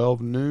 a.m. to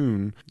 12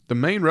 noon. The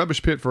main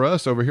rubbish pit for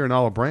us over here in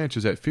Olive Branch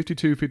is at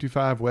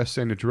 5255 West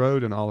Sandage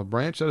Road in Olive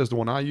Branch. That is the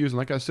one I use, and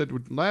like I said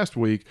last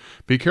week,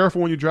 be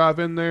careful when you drive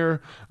in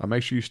there.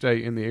 Make sure you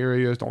stay in the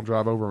areas. Don't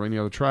drive over any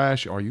other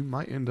trash, or you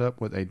might end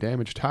up with a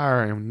damaged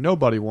tire, and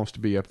nobody wants to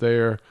be up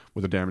there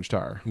with a damaged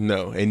tire.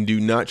 No, and do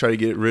not try to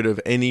get rid of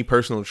any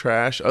personal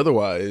trash.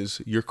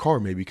 Otherwise, your car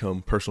may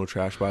become personal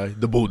trash by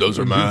the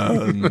bulldozer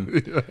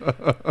man.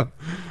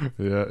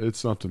 Yeah, it's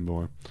something,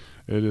 boy.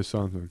 It is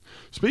something.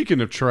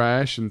 Speaking of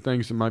trash and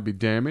things that might be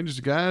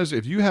damaged, guys,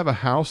 if you have a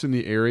house in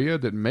the area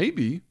that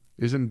maybe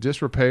is in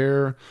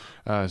disrepair,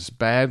 is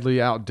badly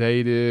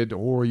outdated,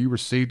 or you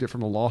received it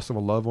from the loss of a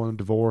loved one,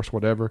 divorce,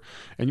 whatever,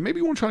 and you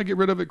maybe want to try to get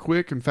rid of it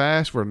quick and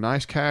fast for a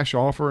nice cash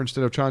offer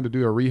instead of trying to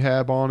do a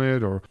rehab on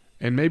it,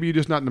 and maybe you're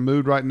just not in the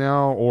mood right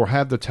now or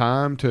have the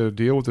time to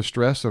deal with the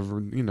stress of,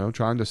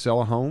 trying to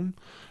sell a home.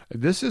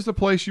 This is the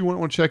place you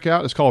want to check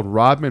out. It's called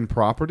Rodman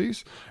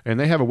Properties, and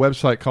they have a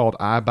website called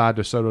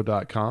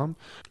ibuydesoto.com.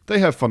 They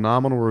have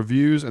phenomenal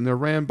reviews, and they're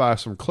ran by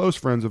some close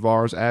friends of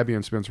ours, Abby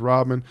and Spence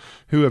Rodman,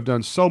 who have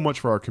done so much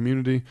for our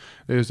community.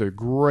 It is a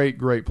great,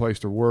 great place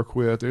to work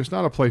with. It's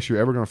not a place you're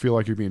ever going to feel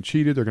like you're being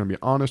cheated. They're going to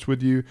be honest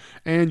with you,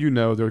 and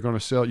they're going to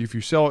sell. If you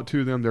sell it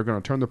to them, they're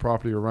going to turn the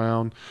property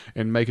around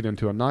and make it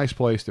into a nice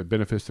place that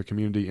benefits the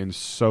community in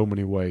so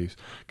many ways.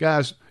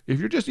 Guys, if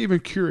you're just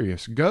even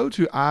curious, go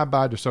to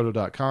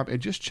ibuydesoto.com and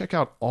just check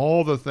out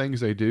all the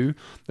things they do.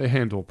 They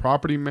handle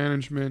property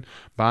management,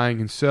 buying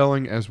and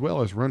selling, as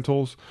well as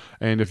rentals.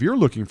 And if you're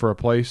looking for a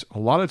place, a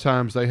lot of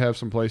times they have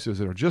some places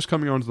that are just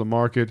coming onto the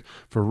market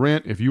for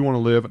rent if you want to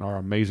live in our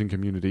amazing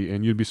community,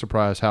 and you'd be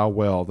surprised how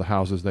well the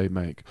houses they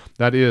make.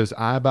 That is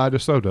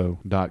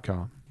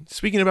ibuydesoto.com.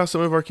 Speaking about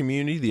some of our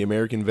community, the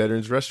American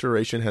Veterans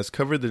Restoration has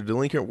covered the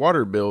delinquent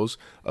water bills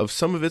of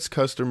some of its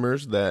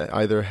customers that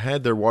either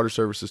had their water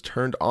services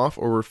turned off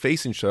or were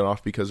facing shut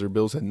off because their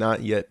bills had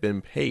not yet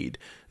been paid.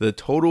 The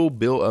total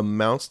bill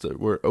amounts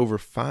were over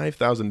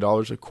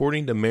 $5,000,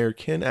 according to Mayor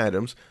Ken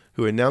Adams,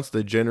 who announced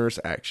the generous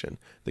action.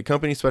 The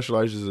company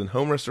specializes in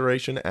home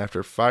restoration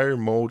after fire,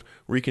 mold,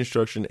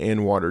 reconstruction,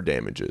 and water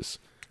damages.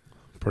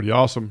 Pretty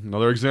awesome.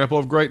 Another example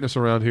of greatness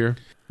around here.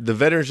 The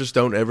veterans just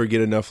don't ever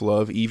get enough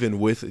love. Even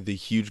with the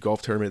huge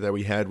golf tournament that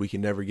we had, we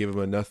can never give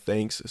them enough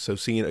thanks. So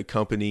seeing a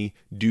company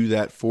do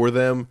that for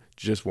them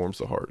just warms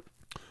the heart.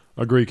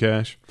 Agree,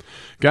 Cash.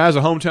 Guys,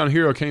 a hometown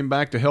hero came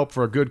back to help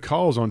for a good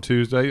cause on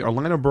Tuesday.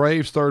 Atlanta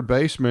Braves third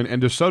baseman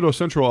and DeSoto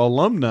Central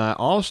alumni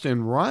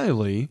Austin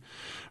Riley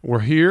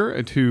were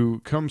here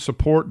to come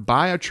support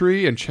Buy a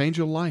Tree and Change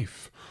a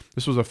Life.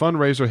 This was a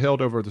fundraiser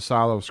held over at the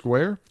Silo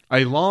Square.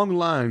 A long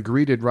line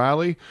greeted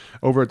Riley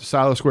over at the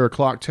Silo Square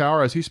Clock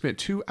Tower as he spent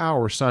 2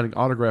 hours signing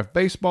autographed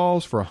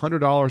baseballs for a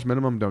 $100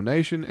 minimum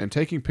donation and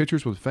taking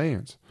pictures with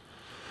fans.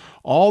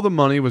 All the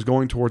money was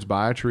going towards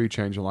Buy a Tree,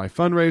 Change a Life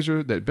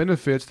fundraiser that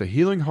benefits the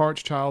Healing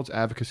Hearts Child's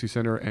Advocacy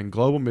Center and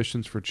Global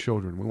Missions for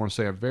Children. We want to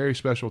say a very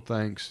special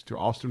thanks to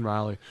Austin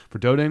Riley for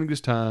donating this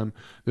time.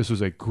 This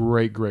was a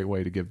great, great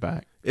way to give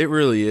back. It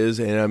really is,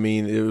 and I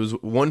mean, it was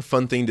one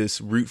fun thing to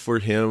root for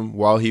him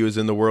while he was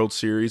in the World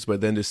Series, but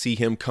then to see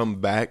him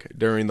come back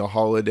during the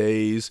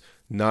holidays,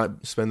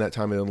 not spend that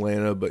time in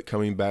Atlanta, but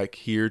coming back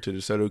here to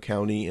DeSoto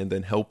County and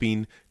then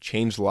helping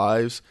change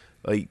lives,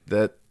 like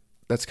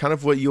that's kind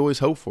of what you always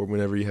hope for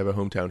whenever you have a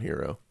hometown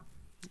hero.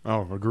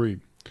 Oh, agreed.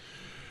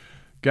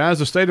 Guys,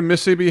 the state of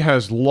Mississippi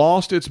has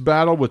lost its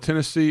battle with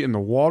Tennessee in the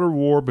water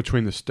war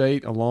between the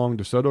state along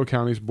DeSoto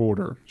County's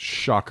border.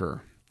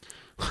 Shocker.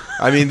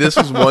 I mean, this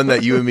was one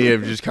that you and me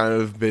have just kind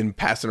of been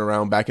passing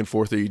around back and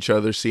forth to each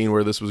other, seeing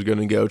where this was going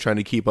to go, trying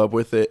to keep up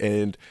with it.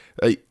 And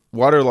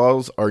water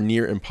laws are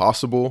near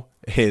impossible.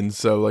 And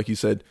so, like you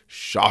said,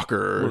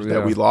 shocker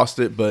that we lost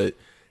it. But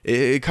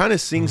it kind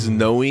of stings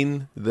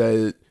knowing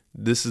that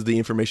this is the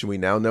information we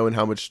now know and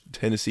how much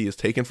Tennessee has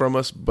taken from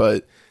us.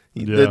 But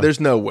there's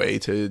no way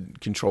to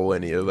control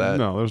any of that.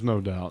 No, there's no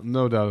doubt.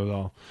 No doubt at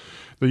all.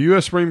 The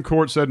U.S. Supreme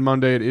Court said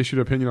Monday it issued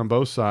opinion on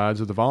both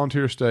sides of the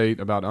volunteer state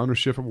about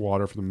ownership of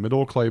water for the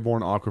Middle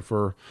Claiborne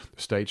Aquifer,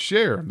 the state's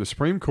share. The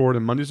Supreme Court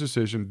in Monday's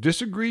decision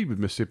disagreed with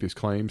Mississippi's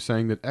claim,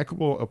 saying that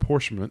equitable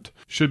apportionment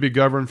should be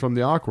governed from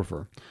the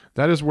aquifer.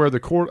 That is where the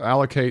court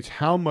allocates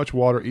how much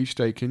water each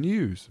state can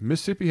use.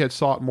 Mississippi had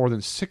sought more than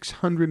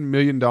 $600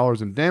 million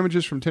in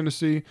damages from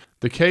Tennessee.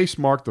 The case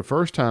marked the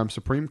first time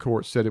Supreme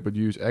Court said it would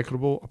use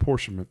equitable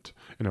apportionment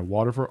in a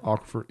water for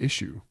aquifer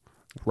issue.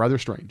 Rather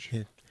strange.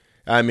 Yeah.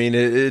 I mean,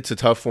 it's a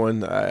tough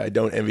one. I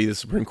don't envy the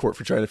Supreme Court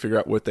for trying to figure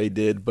out what they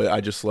did, but I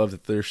just love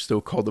that they're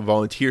still called the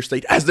volunteer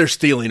state as they're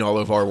stealing all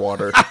of our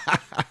water.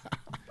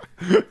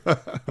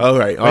 All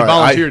right. They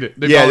volunteered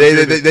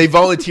it. They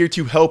volunteered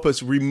to help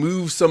us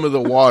remove some of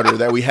the water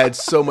that we had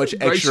so much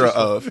extra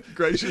of.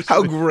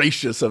 How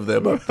gracious of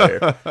them up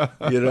there,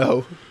 you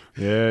know?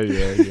 Yeah.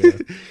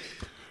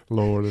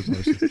 Lord have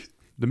mercy.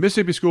 The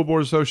Mississippi School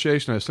Board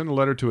Association has sent a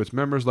letter to its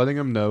members letting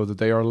them know that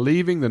they are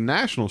leaving the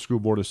National School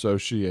Board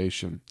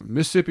Association.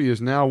 Mississippi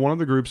is now one of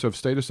the groups of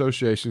state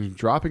associations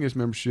dropping its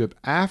membership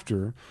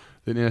after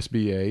the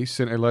NSBA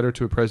sent a letter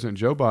to President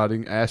Joe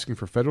Biden asking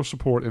for federal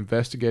support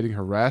investigating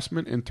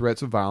harassment and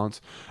threats of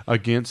violence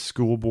against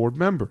school board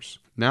members.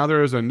 Now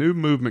there is a new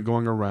movement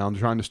going around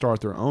trying to start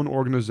their own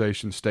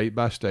organization state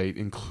by state,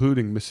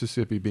 including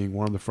Mississippi being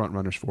one of the front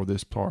runners for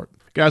this part.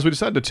 Guys, we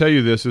decided to tell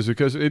you this is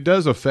because it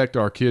does affect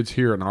our kids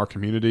here in our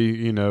community.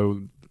 You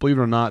know, believe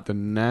it or not, the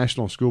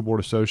National School Board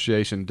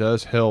Association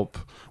does help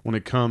when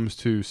it comes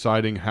to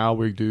citing how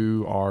we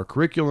do our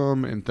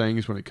curriculum and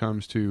things when it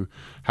comes to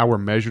how we're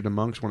measured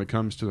amongst when it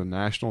comes to the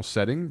national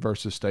setting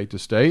versus state to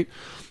state.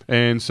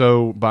 And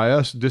so by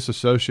us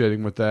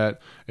disassociating with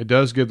that, it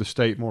does give the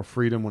state more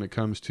freedom when it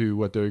comes to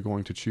what they're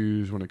going to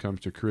choose when it comes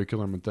to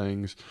curriculum and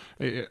things.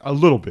 A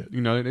little bit.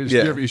 You know,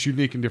 it's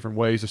unique in different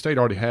ways. The state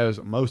already has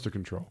most of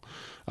control.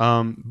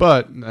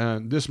 But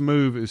this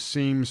move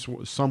seems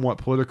somewhat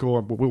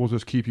political, but we will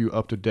just keep you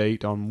up to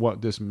date on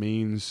what this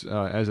means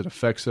as it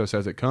affects us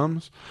as it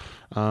comes,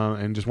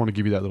 and just want to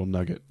give you that little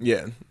nugget.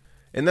 Yeah.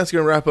 And that's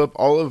going to wrap up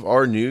all of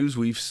our news.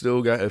 We've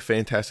still got a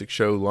fantastic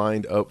show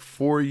lined up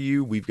for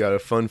you. We've got a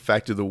fun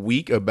fact of the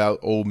week about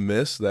Ole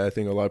Miss that I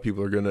think a lot of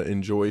people are going to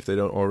enjoy if they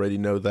don't already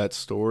know that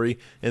story.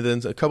 And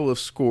then a couple of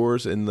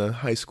scores in the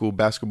high school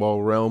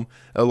basketball realm,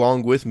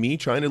 along with me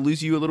trying to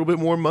lose you a little bit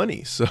more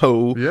money.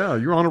 So yeah,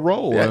 you're on a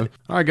roll. Yeah.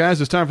 All right, guys,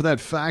 it's time for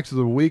that fact of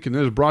the week. And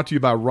this is brought to you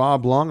by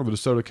Rob Long of the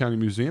DeSoto County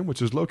Museum, which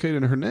is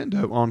located in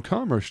Hernando on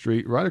Commerce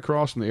Street, right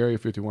across from the Area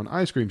 51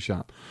 ice cream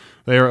shop.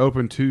 They are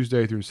open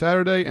Tuesday through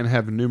Saturday and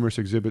have numerous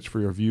exhibits for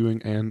your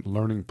viewing and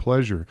learning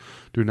pleasure.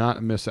 Do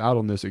not miss out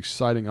on this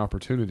exciting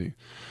opportunity.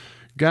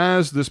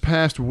 Guys, this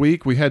past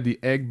week we had the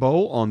Egg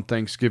Bowl on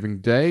Thanksgiving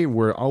Day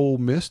where Ole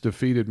Miss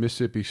defeated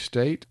Mississippi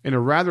State in a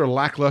rather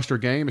lackluster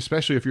game,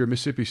 especially if you're a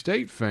Mississippi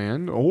State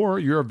fan, or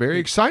you're a very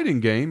exciting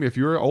game if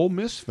you're an Ole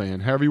Miss fan,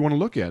 however you want to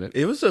look at it.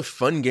 It was a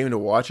fun game to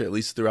watch, at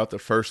least throughout the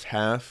first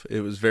half.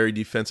 It was very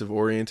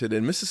defensive-oriented,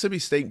 and Mississippi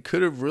State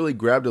could have really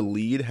grabbed a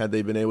lead had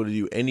they been able to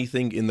do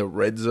anything in the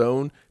red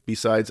zone.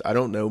 Besides, I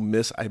don't know,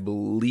 miss, I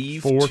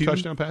believe, 4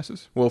 touchdown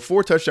passes? Well,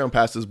 4 touchdown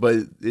passes,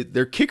 but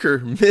their kicker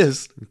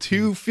missed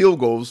 2 field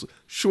goals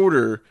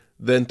shorter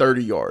than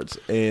 30 yards,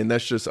 and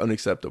that's just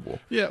unacceptable.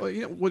 Yeah, well,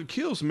 you know, what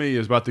kills me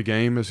is about the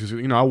game is,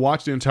 you know, I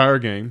watched the entire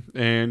game,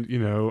 and, you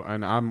know,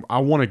 and I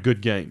want a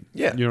good game.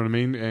 Yeah. You know what I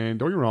mean? And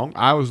don't get me wrong,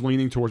 I was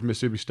leaning towards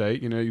Mississippi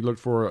State. You know, you look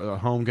for a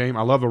home game.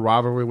 I love a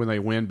rivalry when they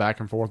win back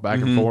and forth,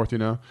 you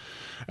know.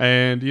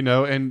 And, you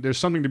know, and there's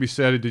something to be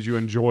said. Did you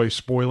enjoy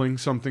spoiling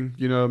something?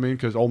 You know what I mean?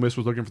 Because Ole Miss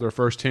was looking for their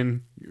first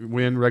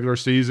 10-win regular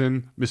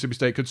season. Mississippi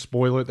State could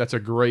spoil it. That's a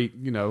great,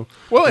 you know,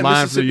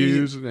 line to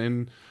use.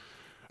 And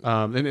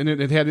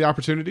it had the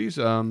opportunities.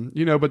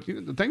 You know, but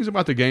the things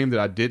about the game that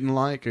I didn't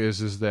like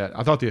is that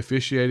I thought the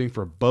officiating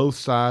for both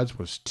sides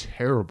was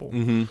terrible.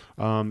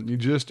 You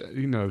just,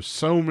 you know,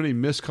 so many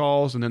missed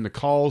calls, and then the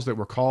calls that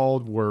were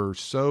called were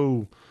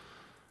so...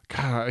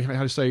 God,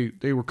 how to say,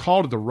 they were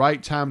called at the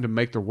right time to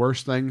make the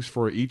worst things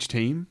for each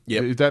team.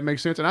 Yep. If that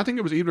makes sense. And I think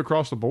it was even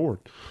across the board.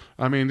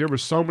 I mean, there were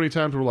so many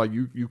times where, like,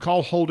 you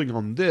call holding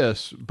on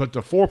this, but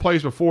the 4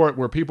 plays before it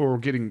where people were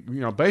getting,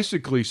 you know,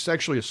 basically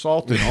sexually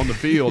assaulted on the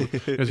field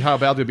is how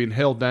about they're being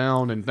held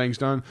down and things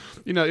done.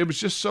 You know, it was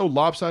just so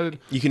lopsided.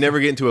 You can never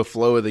get into a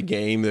flow of the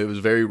game. It was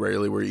very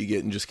rarely where you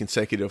get in just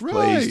consecutive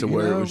plays to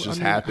where it was just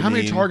happening. How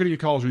many targeting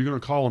calls are you going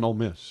to call on Ole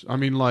Miss? I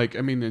mean,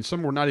 and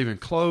some were not even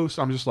close.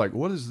 I'm just like,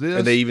 what is this?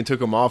 And they even took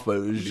them off, but it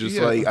was just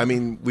like, I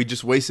mean, we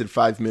just wasted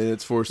 5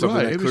 minutes for something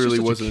that clearly wasn't.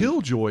 It was just wasn't a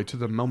killjoy to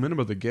the momentum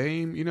of the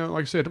game. You know,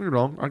 like I said, don't get me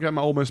wrong. I got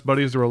my Ole Miss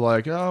buddies that were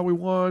like, oh, we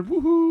won,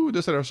 woohoo,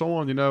 this and so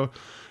on, you know.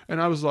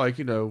 And I was like,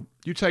 you know,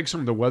 you take some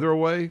of the weather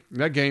away,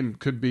 that game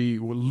could be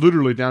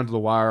literally down to the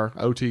wire,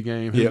 OT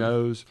game, who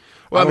knows?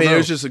 Well, I mean, it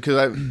was just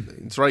because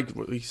it's right,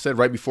 what he said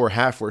right before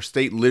half where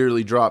State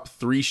literally dropped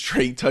 3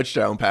 straight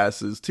touchdown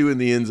passes, 2 in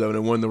the end zone,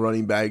 and 1 in the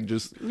running back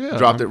just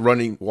dropped it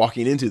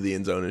walking into the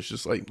end zone. It's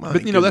just like, my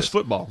But, you know, that's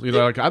football. You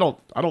know, like I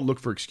don't look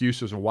for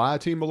excuses on why a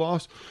team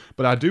lost,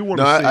 but I do want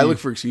to see. I look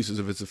for excuses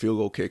if it's a field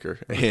goal kicker.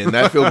 And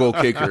that field goal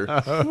kicker,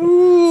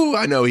 woo,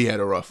 I know he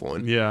had a rough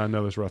one. Yeah, I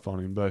know it's rough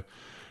on him, but...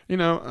 You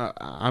know,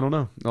 I don't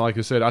know. Like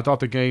I said, I thought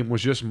the game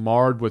was just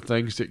marred with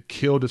things that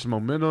killed its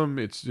momentum,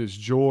 its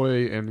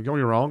joy. And don't get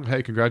me wrong,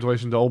 hey,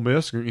 congratulations to Ole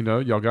Miss. You know,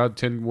 y'all got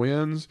 10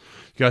 wins.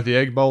 You got the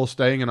Egg Bowl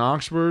staying in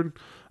Oxford.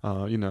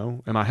 You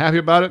know, am I happy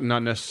about it?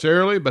 Not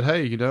necessarily, but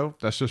hey, you know,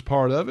 that's just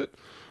part of it.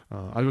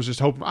 I was just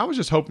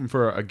hoping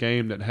for a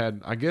game that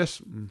had, I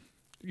guess,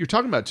 you're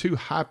talking about two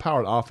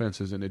high-powered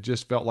offenses, and it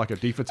just felt like a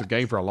defensive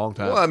game for a long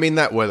time. Well, I mean,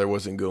 that weather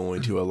wasn't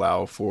going to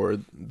allow for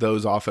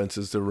those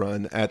offenses to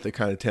run at the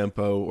kind of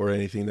tempo or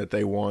anything that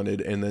they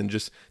wanted, and then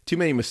just too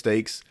many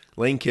mistakes.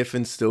 Lane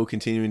Kiffin still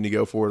continuing to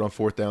go for it on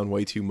fourth down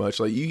way too much.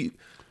 Like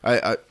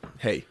I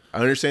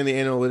understand the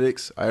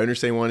analytics. I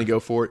understand wanting to go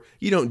for it.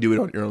 You don't do it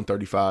on your own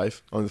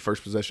 35 on the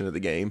first possession of the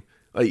game.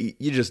 Like,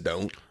 you just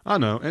don't. I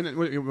know,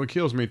 and what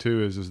kills me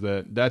too is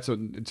that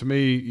to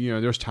me, you know,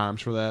 there's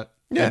times for that.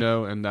 Yeah. You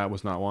know, and that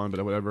was not one,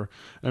 but whatever.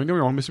 I mean, don't get me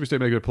wrong, Mississippi State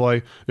made a good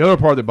play. The other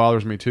part that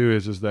bothers me too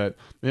is that,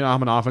 you know,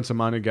 I'm an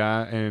offensive-minded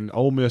guy, and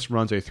Ole Miss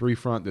runs a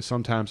three-front that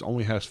sometimes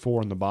only has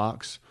 4 in the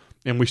box,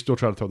 and we still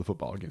try to throw the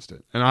football against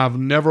it. And I've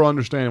never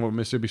understood what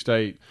Mississippi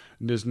State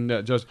does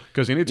just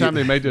because anytime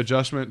they made the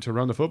adjustment to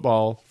run the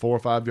football 4 or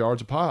 5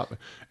 yards a pop,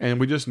 and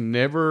we just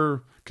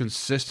never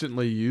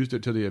consistently used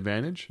it to the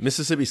advantage.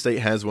 Mississippi State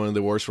has one of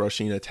the worst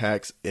rushing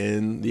attacks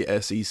in the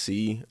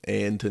SEC,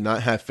 and to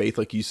not have faith,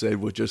 like you said,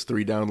 with just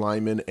 3 down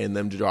linemen and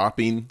them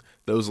dropping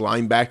those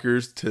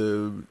linebackers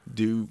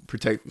to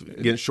protect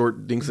against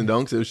short dinks and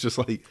dunks, it was just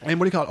like. And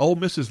what do you call it? Ole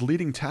Miss's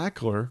leading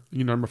tackler,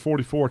 you know, number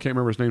 44, I can't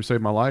remember his name,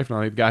 saved my life now,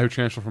 the guy who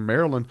transferred from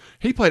Maryland,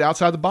 he played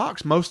outside the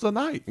box most of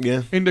the night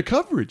into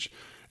coverage.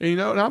 And, you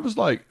know, and I was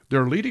like,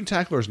 their leading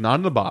tackler is not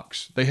in the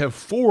box. They have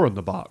 4 in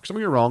the box. Don't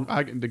get me wrong.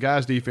 The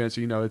guy's defense,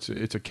 you know, it's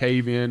a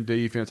cave-in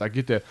defense. I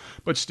get that.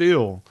 But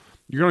still,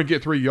 you're going to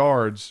get 3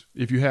 yards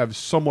if you have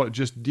somewhat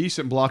just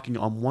decent blocking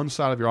on one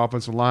side of your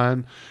offensive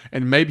line,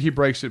 and maybe he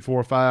breaks it 4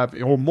 or 5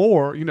 or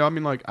more. You know, I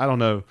mean, like, I don't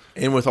know.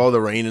 And with all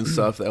the rain and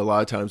stuff, that a lot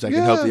of times that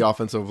can help the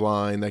offensive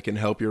line, that can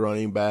help your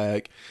running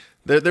back.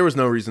 There was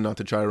no reason not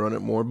to try to run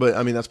it more. But,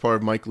 I mean, that's part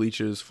of Mike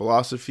Leach's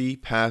philosophy,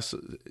 pass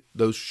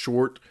those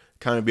short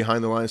kind of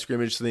behind the line of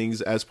scrimmage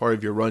things as part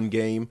of your run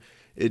game.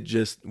 It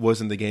just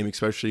wasn't the game,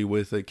 especially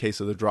with the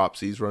case of the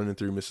dropsies running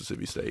through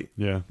Mississippi State.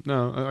 Yeah,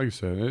 no, like I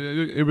said,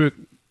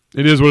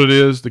 it is what it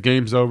is. The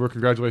game's over.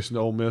 Congratulations to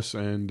Ole Miss,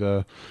 and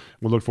we'll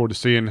look forward to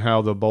seeing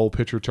how the bowl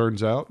picture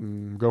turns out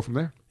and go from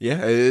there.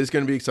 Yeah, it's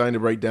going to be exciting to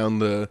break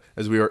down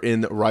as we are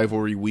in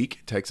rivalry week.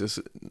 Texas,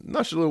 not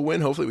just a little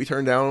win. Hopefully we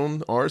turn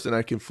down ours and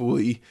I can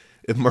fully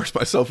immerse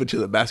myself into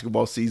the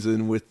basketball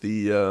season with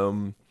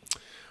the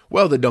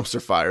the dumpster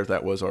fire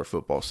that was our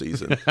football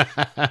season.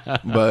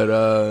 But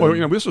well, you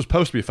know, this was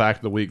supposed to be fact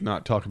of the week,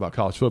 not talk about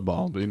college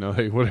football. But, you know,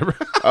 hey, whatever.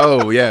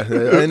 Oh yeah,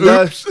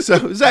 and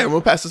so Zach,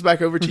 we'll pass this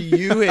back over to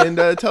you and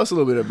tell us a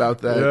little bit about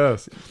that.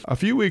 Yes, a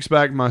few weeks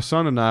back, my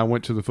son and I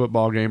went to the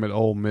football game at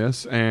Ole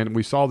Miss, and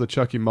we saw the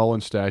Chucky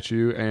Mullins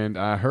statue, and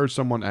I heard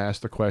someone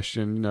ask the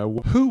question, you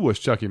know, who was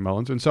Chucky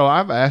Mullins? And so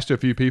I've asked a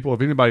few people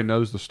if anybody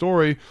knows the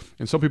story,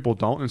 and some people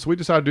don't, and so we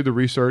decided to do the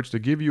research to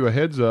give you a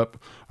heads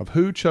up of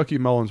who Chucky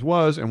Mullins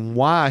was and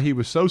why he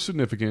was so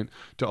significant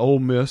to Ole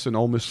Miss and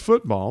Ole Miss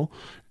football.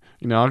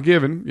 You know,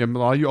 given a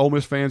lot of you Ole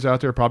Miss fans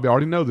out there probably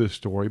already know this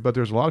story, but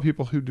there's a lot of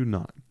people who do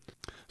not.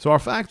 So our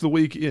fact of the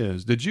week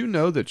is, did you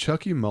know that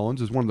Chucky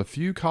Mullins is one of the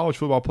few college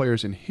football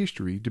players in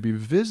history to be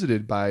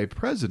visited by a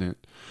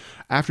president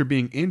after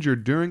being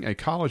injured during a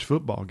college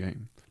football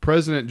game?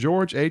 President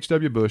George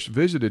H.W. Bush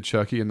visited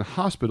Chucky in the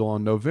hospital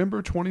on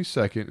November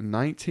 22nd,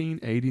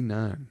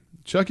 1989.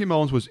 Chucky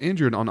Mullins was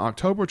injured on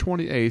October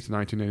 28,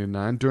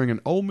 1989, during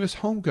an Ole Miss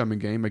homecoming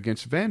game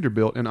against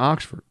Vanderbilt in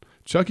Oxford.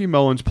 Chucky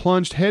Mullins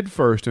plunged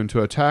headfirst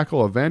into a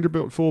tackle of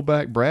Vanderbilt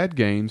fullback Brad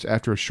Gaines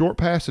after a short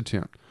pass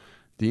attempt.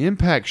 The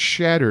impact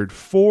shattered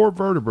 4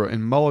 vertebrae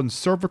in Mullins'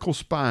 cervical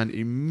spine,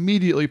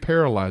 immediately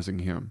paralyzing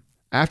him.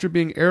 After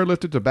being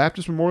airlifted to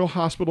Baptist Memorial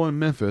Hospital in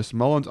Memphis,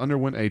 Mullins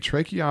underwent a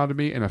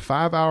tracheotomy and a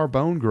 5-hour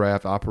bone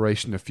graft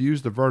operation to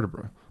fuse the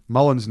vertebra.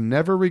 Mullins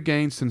never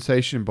regained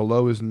sensation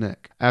below his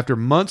neck. After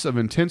months of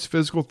intense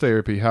physical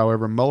therapy,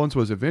 however, Mullins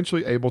was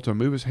eventually able to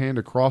move his hand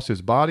across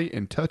his body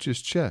and touch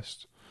his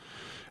chest.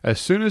 As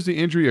soon as the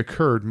injury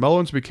occurred,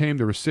 Mullins became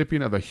the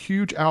recipient of a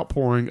huge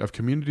outpouring of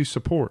community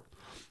support.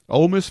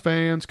 Ole Miss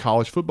fans,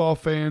 college football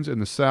fans in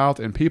the South,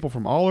 and people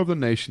from all over the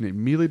nation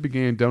immediately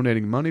began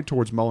donating money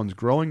towards Mullins'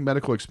 growing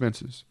medical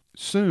expenses.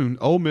 Soon,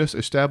 Ole Miss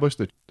established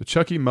the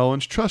Chucky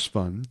Mullins Trust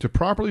Fund to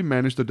properly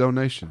manage the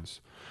donations.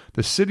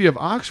 The city of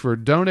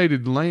Oxford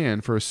donated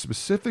land for a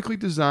specifically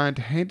designed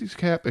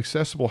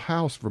handicap-accessible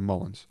house for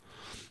Mullins.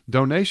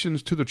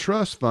 Donations to the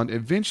trust fund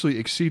eventually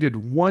exceeded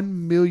 $1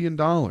 million.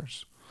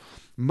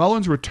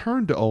 Mullins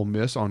returned to Ole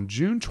Miss on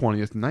June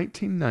 20th,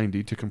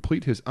 1990 to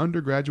complete his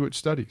undergraduate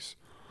studies.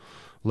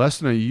 Less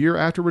than a year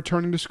after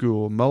returning to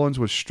school, Mullins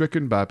was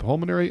stricken by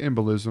pulmonary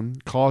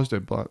embolism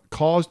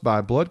caused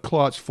by blood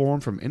clots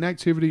formed from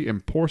inactivity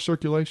and poor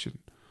circulation.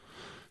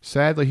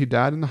 Sadly, he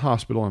died in the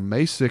hospital on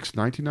May 6,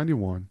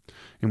 1991,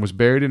 and was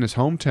buried in his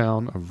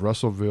hometown of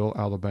Russellville,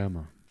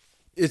 Alabama.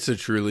 It's a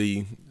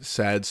truly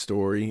sad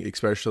story,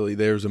 especially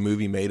there was a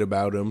movie made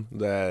about him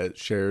that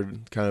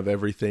shared kind of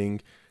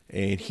everything,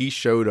 and he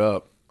showed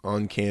up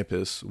on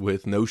campus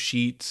with no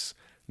sheets,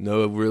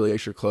 no really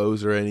extra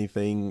clothes or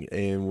anything,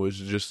 and was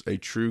just a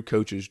true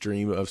coach's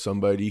dream of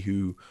somebody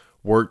who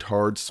worked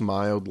hard,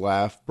 smiled,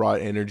 laughed,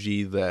 brought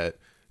energy that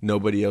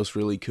nobody else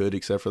really could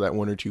except for that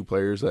 1 or 2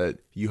 players that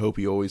you hope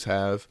you always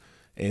have.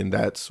 and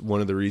that's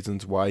one of the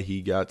reasons why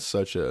he got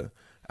such a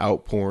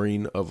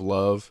outpouring of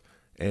love.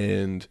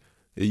 And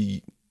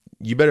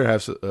you better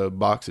have a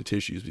box of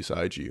tissues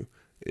beside you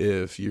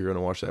if you're going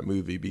to watch that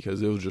movie,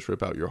 because it'll just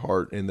rip out your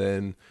heart. And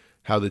then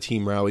how the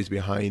team rallies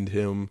behind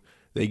him.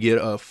 They get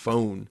a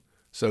phone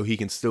so he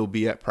can still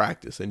be at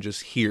practice and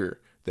just hear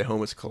the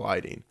helmets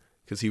colliding,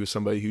 because he was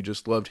somebody who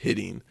just loved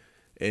hitting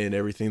and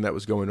everything that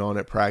was going on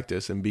at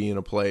practice and being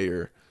a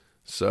player.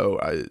 So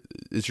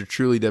it's a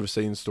truly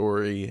devastating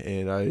story,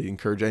 and I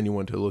encourage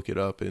anyone to look it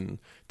up and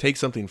take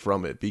something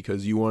from it,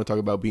 because you want to talk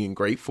about being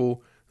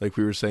grateful, like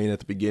we were saying at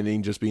the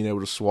beginning, just being able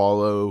to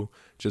swallow,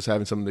 just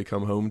having something to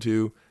come home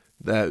to.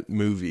 That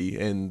movie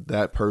and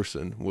that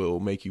person will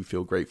make you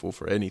feel grateful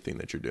for anything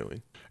that you're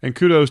doing. And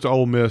kudos to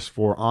Ole Miss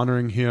for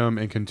honoring him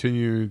and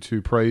continuing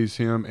to praise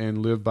him and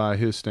live by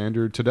his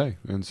standard today.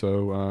 And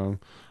so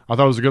I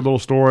thought it was a good little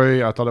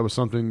story. I thought it was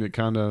something that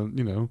kind of,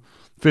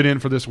 fit in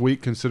for this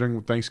week,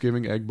 considering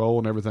Thanksgiving, Egg Bowl,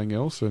 and everything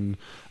else. And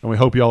we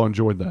hope you all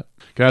enjoyed that.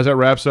 Guys, that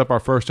wraps up our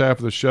first half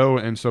of the show.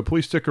 And so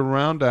please stick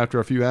around after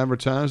a few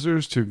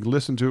advertisers to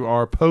listen to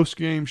our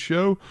post-game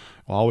show.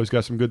 We always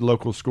got some good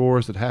local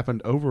scores that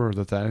happened over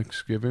the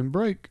Thanksgiving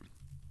break.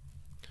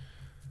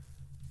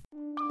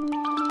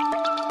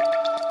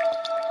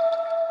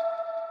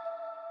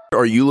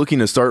 Are you looking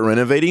to start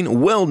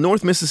renovating? Well,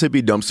 North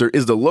Mississippi Dumpster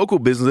is the local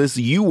business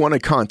you want to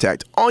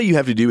contact. All you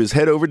have to do is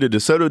head over to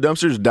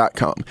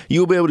DeSotoDumpsters.com.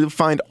 You'll be able to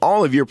find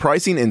all of your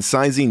pricing and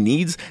sizing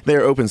needs. They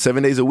are open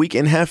 7 days a week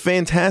and have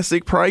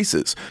fantastic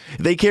prices.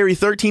 They carry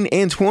 13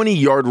 and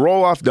 20-yard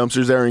roll-off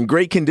dumpsters that are in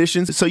great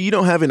conditions, so you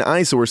don't have an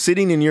eyesore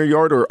sitting in your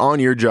yard or on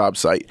your job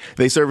site.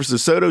 They service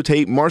DeSoto,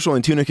 Tate, Marshall,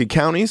 and Tunica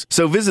counties,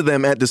 so visit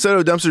them at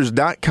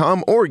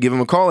DeSotoDumpsters.com or give them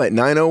a call at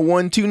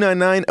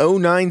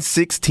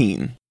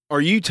 901-299-0916. Are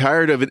you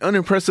tired of an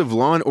unimpressive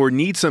lawn or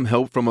need some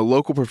help from a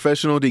local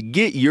professional to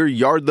get your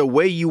yard the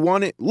way you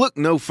want it? Look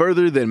no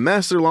further than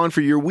Master Lawn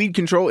for your weed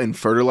control and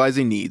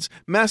fertilizing needs.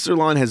 Master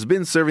Lawn has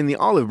been serving the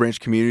Olive Branch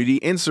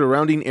community and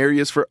surrounding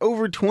areas for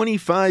over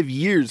 25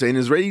 years and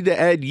is ready to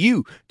add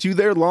you to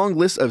their long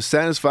list of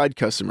satisfied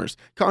customers.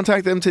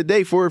 Contact them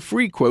today for a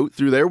free quote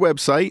through their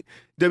website,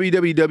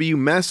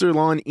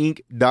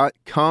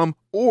 www.masterlawninc.com,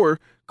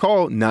 or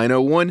call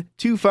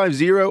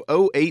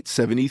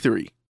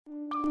 901-250-0873.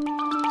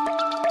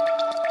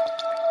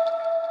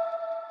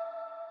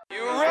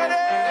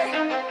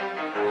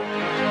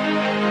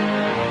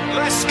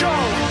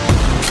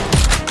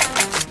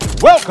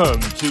 Welcome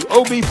to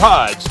OB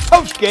Pod's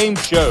post-game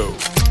show.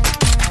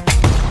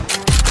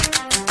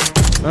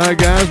 All right,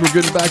 guys, we're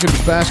getting back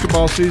into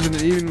basketball season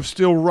and even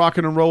still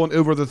rocking and rolling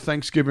over the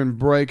Thanksgiving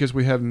break as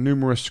we have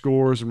numerous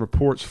scores and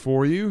reports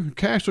for you.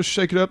 Cash, let's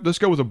shake it up. Let's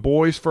go with the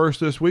boys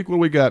first this week. What do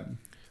we got?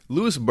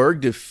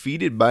 Lewisburg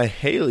defeated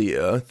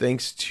Byhalia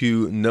thanks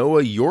to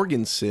Noah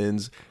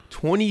Jorgensen's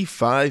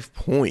 25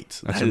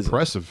 points. That's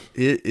impressive.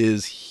 It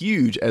is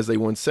huge, as they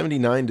won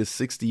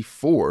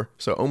 79-64,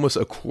 so almost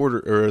a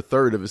quarter or a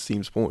third of his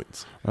team's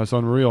points. That's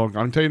unreal.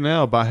 I'm telling you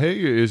now,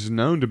 Byhalia is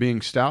known to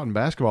being stout in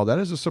basketball. That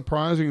is a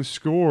surprising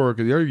score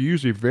because they're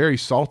usually very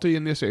salty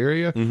in this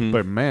area. Mm-hmm.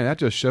 But, man, that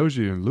just shows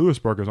you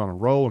Lewisburg is on a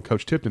roll, and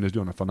Coach Tipton is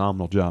doing a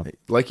phenomenal job.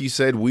 Like you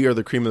said, we are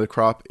the cream of the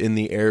crop in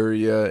the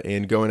area,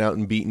 and going out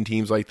and beating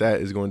teams like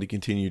that is going to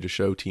continue to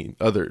show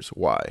others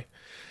why.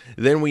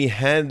 Then we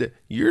had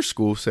your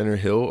school, Center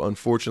Hill.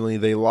 Unfortunately,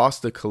 they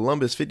lost to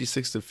Columbus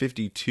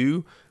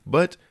 56-52,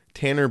 but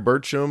Tanner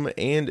Burcham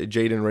and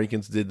Jaden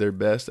Rankins did their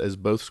best, as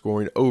both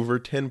scoring over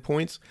 10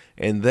 points.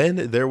 And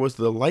then there was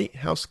the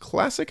Lighthouse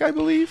Classic, I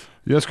believe.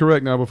 Yes,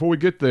 correct. Now, before we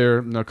get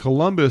there, now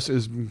Columbus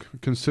is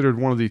considered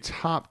one of the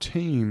top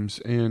teams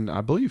in, I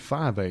believe,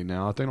 5A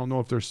now. I don't know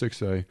if they're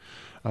 6A.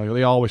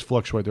 They always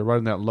fluctuate. They're right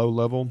in that low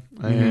level,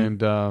 and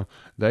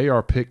they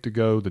are picked to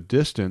go the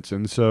distance.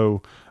 And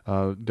so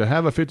to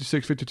have a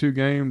 56-52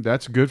 game,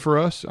 that's good for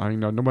us. I mean,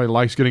 nobody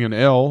likes getting an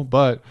L,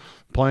 but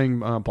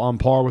playing on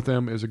par with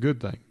them is a good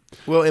thing.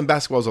 Well, and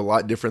basketball is a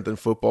lot different than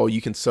football.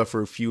 You can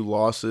suffer a few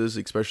losses,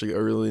 especially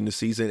early in the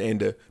season, and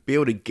to be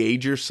able to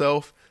gauge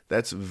yourself,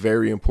 that's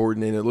very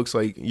important, and it looks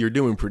like you're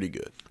doing pretty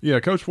good.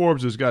 Yeah, Coach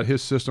Forbes has got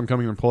his system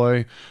coming into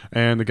play,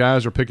 and the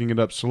guys are picking it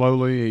up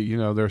slowly. You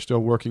know, they're still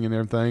working in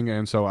everything,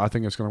 and so I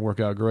think it's going to work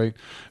out great.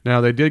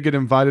 Now, they did get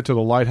invited to the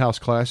Lighthouse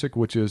Classic,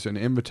 which is an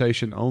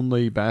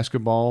invitation-only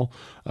basketball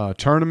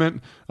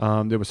tournament.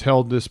 It was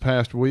held this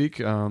past week.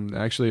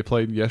 Actually, it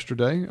played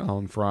yesterday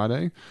on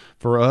Friday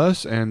for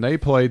us, and they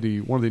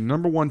played one of the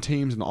number one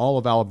teams in all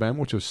of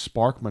Alabama, which was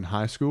Sparkman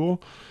High School.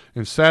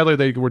 And sadly,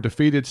 they were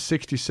defeated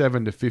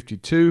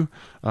 67-52.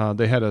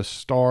 They have a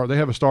star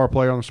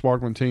player on the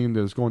Sparkman team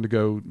that is going to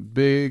go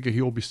big.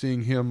 He'll be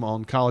seeing him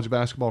on college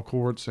basketball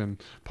courts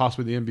and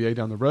possibly the NBA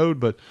down the road.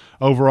 But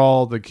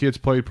overall, the kids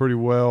played pretty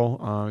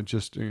well.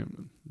 Just the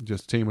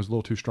team was a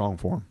little too strong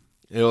for them.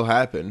 It'll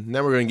happen.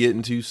 Now we're going to get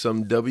into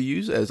some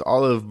W's, as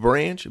Olive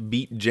Branch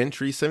beat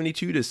Gentry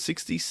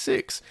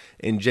 72-66,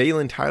 and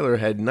Jalen Tyler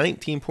had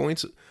 19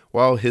 points,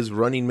 while his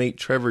running mate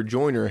Trevor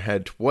Joyner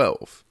had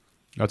 12.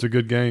 That's a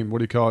good game. What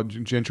do you call it?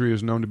 Gentry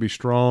is known to be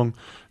strong.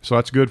 So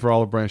that's good for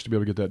Olive Branch to be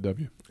able to get that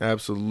W.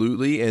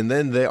 Absolutely. And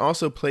then they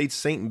also played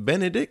St.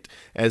 Benedict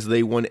as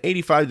they won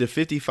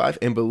 85-55.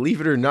 And believe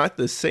it or not,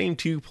 the same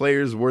two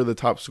players were the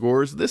top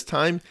scorers. This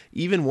time,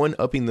 even one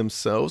upping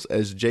themselves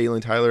as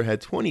Jalen Tyler had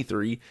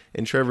 23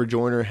 and Trevor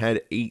Joyner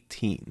had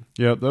 18.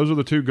 Yeah, those are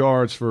the two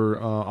guards for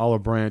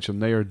Olive Branch,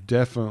 and they are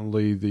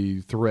definitely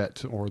the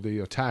threat or the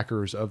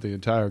attackers of the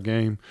entire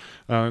game.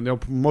 They'll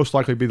most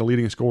likely be the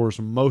leading scorers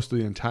most of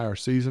the entire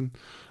season.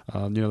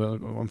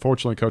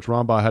 Unfortunately, Coach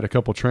Rombaugh had a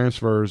couple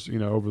transfers,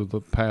 over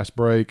the past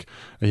break.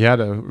 He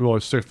had a really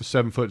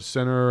 6'7"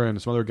 center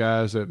and some other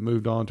guys that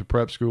moved on to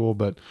prep school,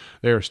 but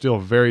they are still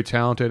very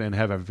talented and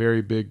have a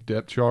very big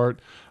depth chart.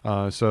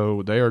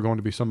 So they are going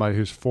to be somebody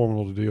who's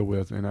formidable to deal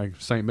with. And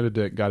St.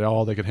 Benedict got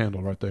all they could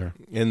handle right there.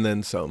 And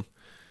then some.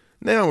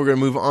 Now we're going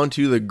to move on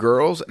to the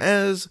girls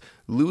as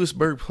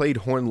Lewisburg played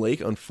Horn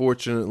Lake.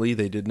 Unfortunately,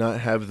 they did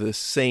not have the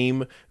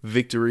same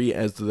victory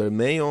as the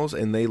males,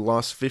 and they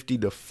lost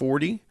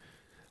 50-40.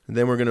 And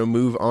then we're going to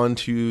move on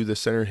to the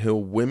Center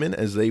Hill women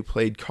as they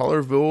played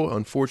Collierville.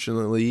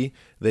 Unfortunately,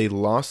 they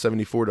lost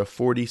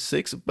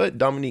 74-46, but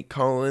Dominique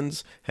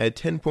Collins had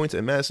 10 points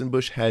and Madison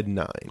Bush had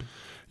 9.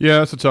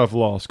 Yeah, it's a tough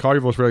loss.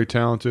 Collierville's very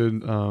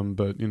talented,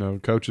 but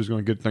Coach is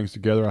going to get things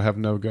together. I have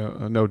no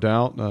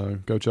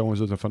doubt. Coach Owens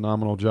does a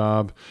phenomenal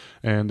job,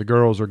 and the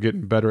girls are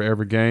getting better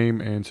every game.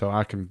 And so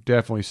I can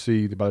definitely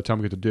see that by the time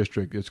we get to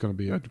district, it's going to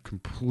be a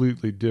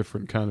completely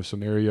different kind of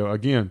scenario.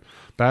 Again,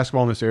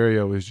 basketball in this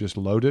area is just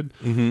loaded,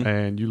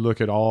 and you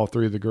look at all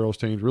three of the girls'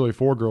 teams, really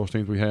 4 girls'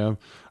 teams we have,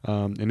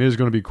 and it is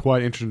going to be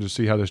quite interesting to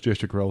see how this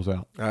district rolls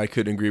out. I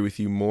couldn't agree with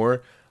you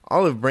more.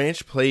 Olive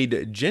Branch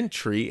played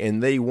Gentry,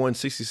 and they won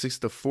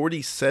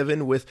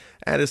 66-47 with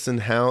Addison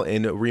Howe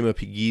and Rima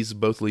Pegues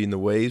both leading the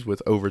ways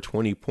with over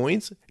 20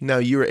 points. Now,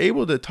 you were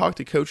able to talk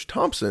to Coach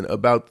Thompson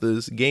about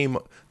this game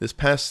this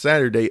past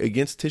Saturday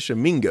against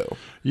Tishomingo.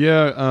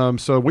 Yeah,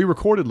 so we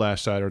recorded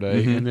last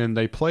Saturday, and then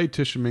they played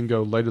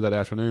Tishomingo later that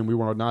afternoon. We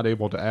were not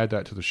able to add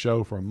that to the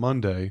show for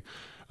Monday.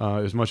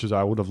 As much as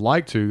I would have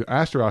liked to.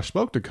 After I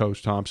spoke to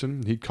Coach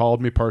Thompson, he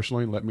called me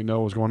personally and let me know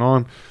what was going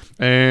on.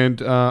 And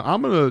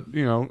I'm going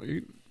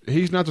to,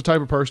 he's not the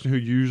type of person who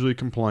usually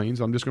complains.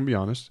 I'm just going to be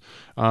honest.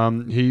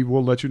 He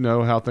will let you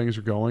know how things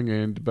are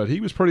going. But he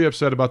was pretty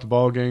upset about the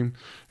ball game.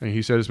 And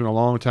he said it's been a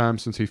long time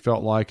since he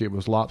felt like it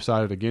was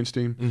lopsided against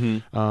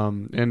him.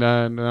 And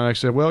I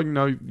said, well,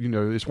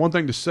 it's one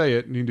thing to say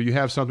it. Do you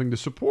have something to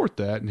support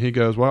that? And he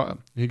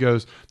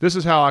goes, this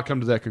is how I come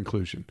to that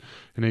conclusion.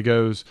 And he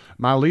goes,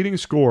 my leading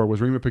scorer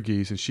was Rima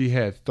Pegues, and she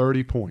had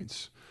 30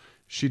 points.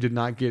 She did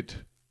not get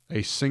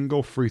a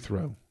single free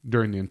throw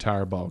during the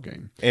entire ball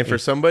game. And for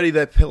somebody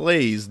that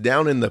plays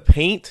down in the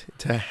paint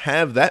to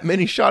have that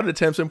many shot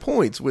attempts and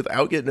points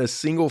without getting a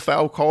single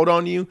foul called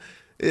on you,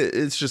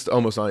 it's just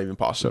almost not even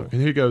possible.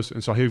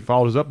 So he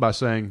followed us up by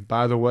saying,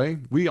 by the way,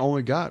 we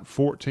only got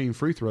 14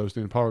 free throws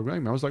in the entire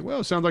game. I was like,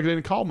 well, it sounds like they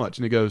didn't call much.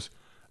 And he goes,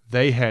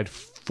 they had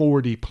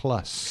 40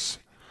 plus.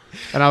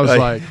 And I was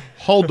like,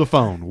 hold the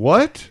phone.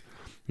 What?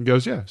 He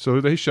goes, yeah.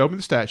 So they showed me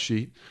the stat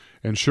sheet.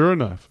 And sure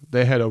enough,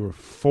 they had over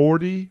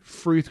 40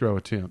 free throw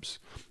attempts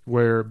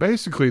where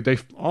basically they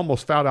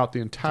almost fouled out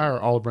the entire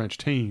Olive Branch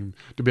team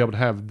to be able to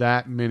have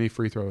that many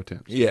free throw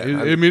attempts. Yeah.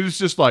 It's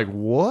just like,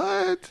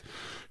 what?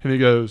 And he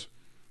goes,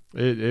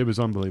 it was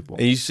unbelievable.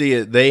 And you see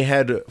it, they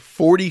had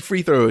 40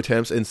 free throw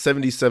attempts and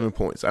 77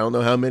 points. I don't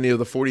know how many of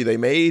the 40 they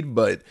made,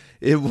 but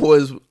it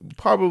was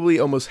probably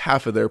almost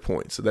half of their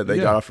points that they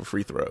got off of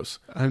free throws.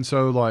 And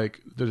so,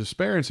 the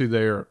disparity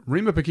there,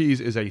 Rima Pegues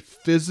is a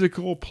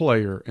physical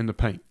player in the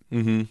paint.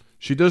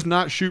 She does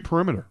not shoot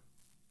perimeter.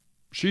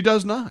 She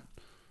does not.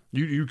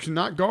 You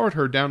cannot guard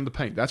her down in the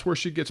paint. That's where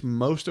she gets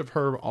most of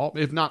her,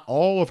 if not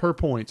all of her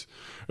points,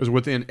 is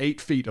within 8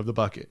 feet of the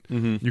bucket.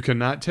 You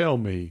cannot tell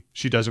me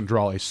she doesn't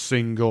draw a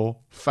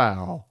single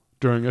foul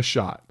during a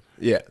shot.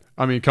 Yeah.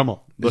 I mean, come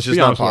on. Let's be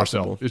honest with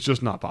ourselves. It's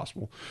just not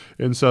possible.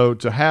 And so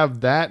to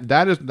have that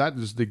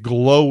is the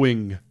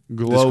glowing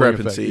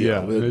discrepancy.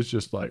 Yeah, it's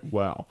just like,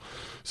 wow.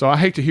 So I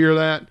hate to hear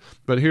that,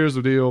 but here's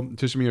the deal.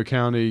 Tishomingo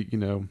County,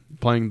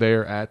 playing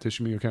there at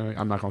Tishomingo County,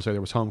 I'm not going to say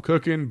there was home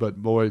cooking,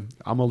 but boy,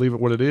 I'm going to leave it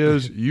what it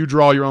is. You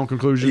draw your own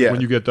conclusions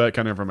when you get that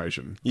kind of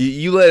information.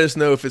 You let us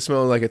know if it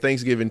smelled like a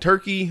Thanksgiving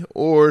turkey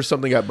or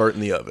something got burnt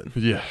in the oven.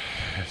 Yeah,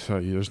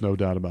 so there's no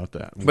doubt about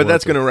that. But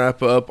that's going to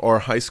wrap up our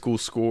high school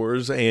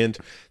scores, and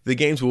the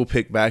games will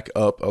pick back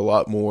up a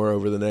lot more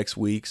over the next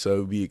week,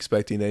 so be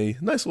expecting a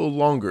nice little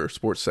longer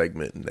sports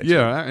segment next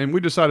week. And we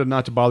decided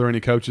not to bother any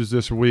coaches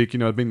this week,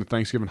 being the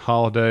Thanksgiving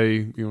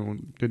holiday,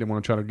 didn't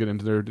want to try to get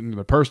into their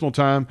personal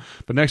time.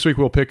 But next week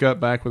we'll pick up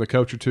back with a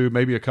coach or two,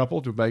 maybe a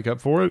couple to make up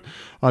for it,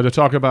 to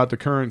talk about the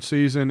current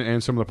season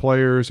and some of the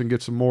players and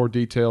get some more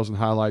details and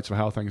highlights of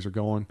how things are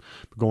going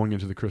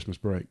into the Christmas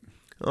break.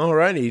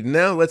 Alrighty,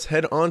 now let's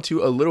head on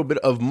to a little bit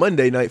of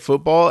Monday Night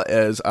Football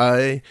as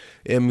I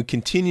am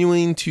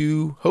continuing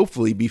to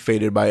hopefully be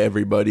faded by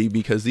everybody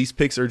because these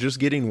picks are just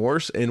getting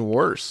worse and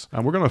worse.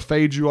 And we're going to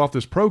fade you off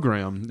this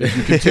program if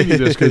you continue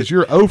this because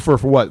you're 0 for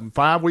what,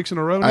 5 weeks in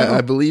a row now?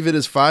 I believe it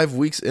is 5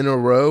 weeks in a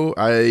row.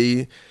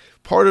 I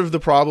part of the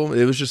problem,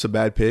 it was just a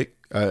bad pick.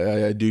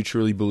 I do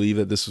truly believe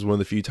that this was one of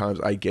the few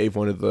times I gave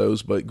one of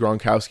those, but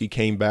Gronkowski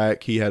came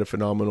back. He had a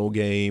phenomenal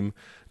game.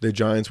 The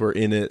Giants were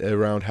in it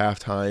around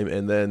halftime,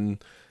 and then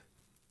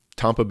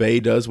Tampa Bay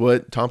does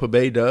what Tampa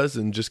Bay does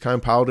and just kind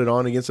of piled it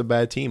on against a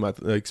bad team. I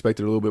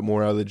expected a little bit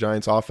more out of the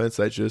Giants offense.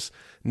 That just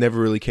never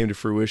really came to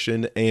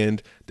fruition.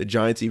 And the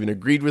Giants even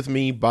agreed with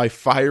me by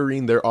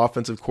firing their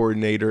offensive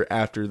coordinator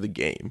after the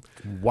game.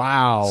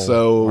 Wow.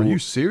 So are you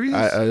serious?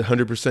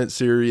 100%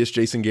 serious.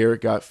 Jason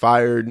Garrett got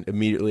fired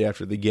immediately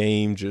after the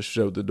game, just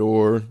showed the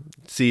door.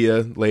 See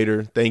ya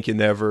later. Thank you,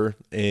 never.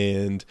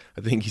 And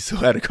I think he still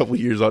had a couple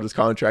years on his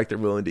contract. They're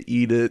willing to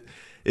eat it.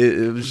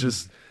 It was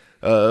just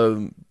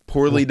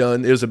poorly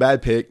done. It was a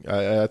bad pick.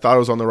 I thought I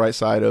was on the right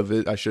side of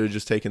it. I should have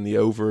just taken the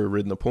over,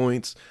 ridden the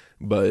points,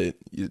 but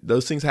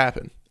those things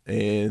happen,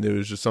 and it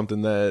was just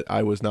something that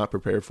I was not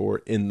prepared for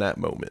in that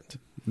moment.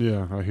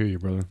 Yeah, I hear you,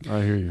 brother.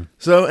 I hear you.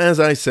 So, as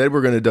I said,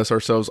 we're going to dust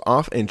ourselves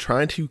off and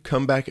try to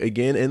come back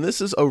again, and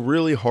this is a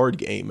really hard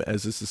game,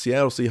 as it's the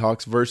Seattle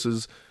Seahawks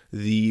versus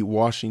the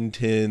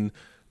Washington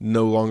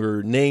no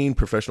longer named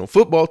professional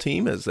football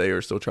team, as they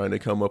are still trying to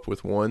come up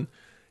with one.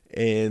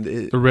 And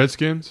the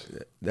Redskins?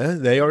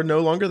 They are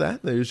no longer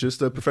that. There's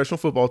just a professional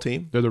football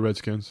team. They're the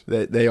Redskins.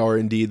 They are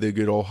indeed the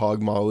good old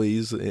Hog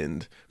Mollies,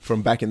 and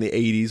from back in the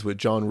 80s with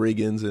John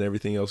Riggins and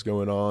everything else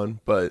going on.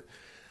 But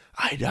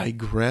I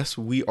digress.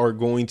 We are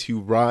going to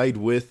ride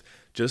with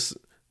just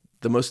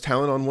the most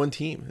talent on one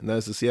team, and that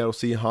is the Seattle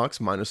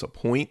Seahawks minus a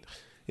point.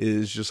 It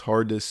is just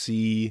hard to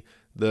see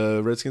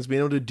the Redskins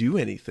being able to do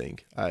anything.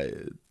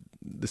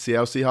 The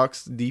Seattle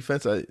Seahawks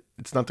defense,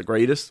 it's not the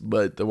greatest,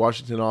 but the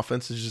Washington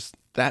offense is just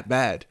that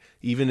bad.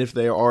 Even if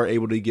they are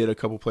able to get a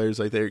couple players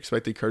like they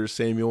expected, Curtis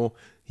Samuel,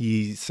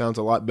 he sounds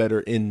a lot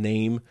better in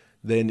name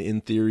than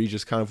in theory,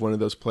 just kind of one of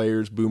those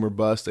players, boom or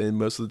bust, and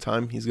most of the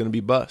time he's going to be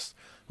bust.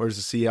 Whereas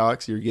the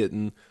Seahawks, you're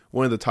getting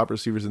one of the top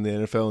receivers in the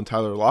NFL in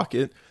Tyler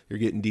Lockett. You're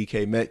getting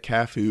DK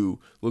Metcalf, who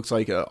looks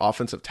like an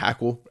offensive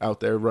tackle out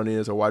there running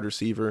as a wide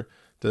receiver.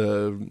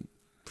 The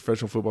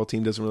professional football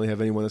team doesn't really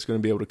have anyone that's going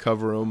to be able to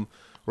cover him.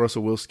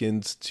 Russell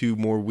Wilson's 2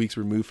 more weeks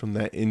removed from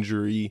that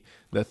injury.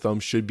 That thumb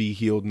should be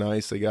healed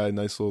nice. They got a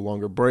nice little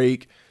longer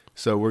break.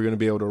 So we're going to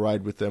be able to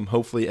ride with them.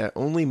 Hopefully at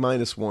only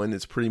 -1,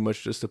 it's pretty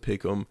much just to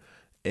pick them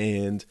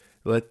and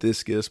let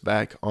this get us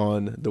back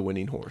on the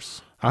winning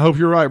horse. I hope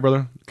you're right,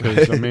 brother,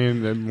 because, I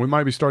mean, we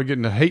might be starting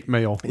getting a hate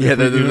mail. Yeah,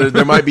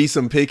 there might be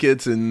some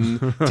pickets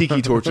and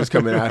tiki torches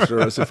coming after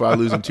us if I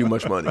lose them too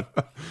much money.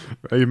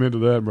 Amen to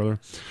that, brother.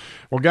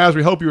 Well, guys,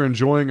 we hope you're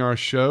enjoying our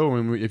show,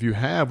 and if you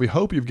have, we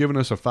hope you've given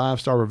us a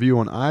 5-star review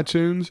on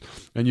iTunes,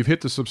 and you've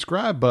hit the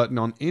subscribe button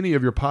on any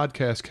of your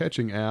podcast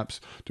catching apps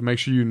to make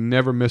sure you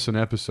never miss an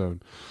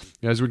episode.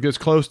 As we get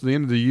close to the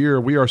end of the year,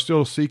 we are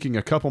still seeking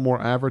a couple more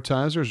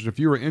advertisers. If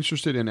you are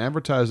interested in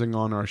advertising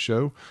on our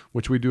show,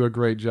 which we do a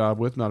great job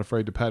with, not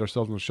afraid to pat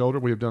ourselves on the shoulder,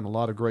 we have done a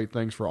lot of great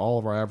things for all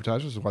of our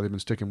advertisers. That's why they've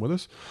been sticking with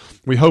us.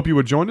 We hope you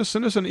would join us.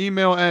 Send us an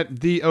email at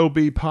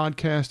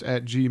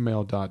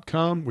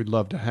theobpodcast@gmail.com. We'd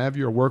love to have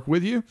you or work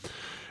with you.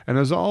 And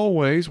as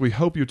always, we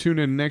hope you tune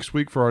in next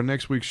week for our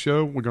next week's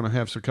show. We're going to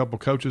have a couple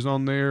coaches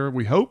on there,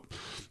 we hope,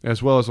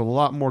 as well as a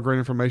lot more great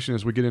information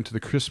as we get into the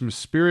Christmas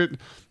spirit.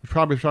 We'll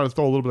probably try to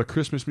throw a little bit of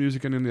Christmas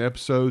music in the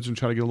episodes and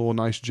try to get a little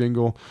nice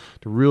jingle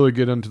to really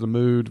get into the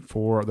mood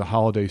for the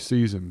holiday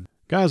season.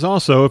 Guys,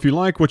 also, if you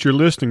like what you're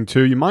listening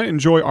to, you might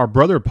enjoy our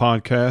brother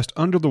podcast,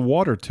 Under the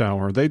Water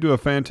Tower. They do a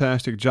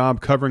fantastic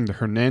job covering the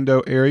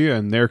Hernando area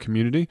and their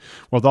community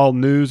with all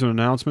news and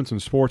announcements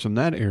and sports in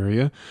that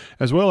area,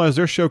 as well as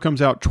their show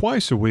comes out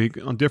twice a week,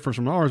 different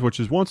from ours, which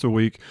is once a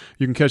week.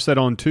 You can catch that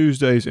on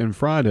Tuesdays and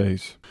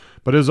Fridays.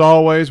 But as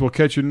always, we'll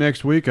catch you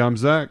next week. I'm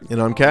Zach.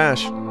 And I'm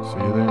Cash. See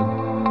you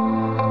then.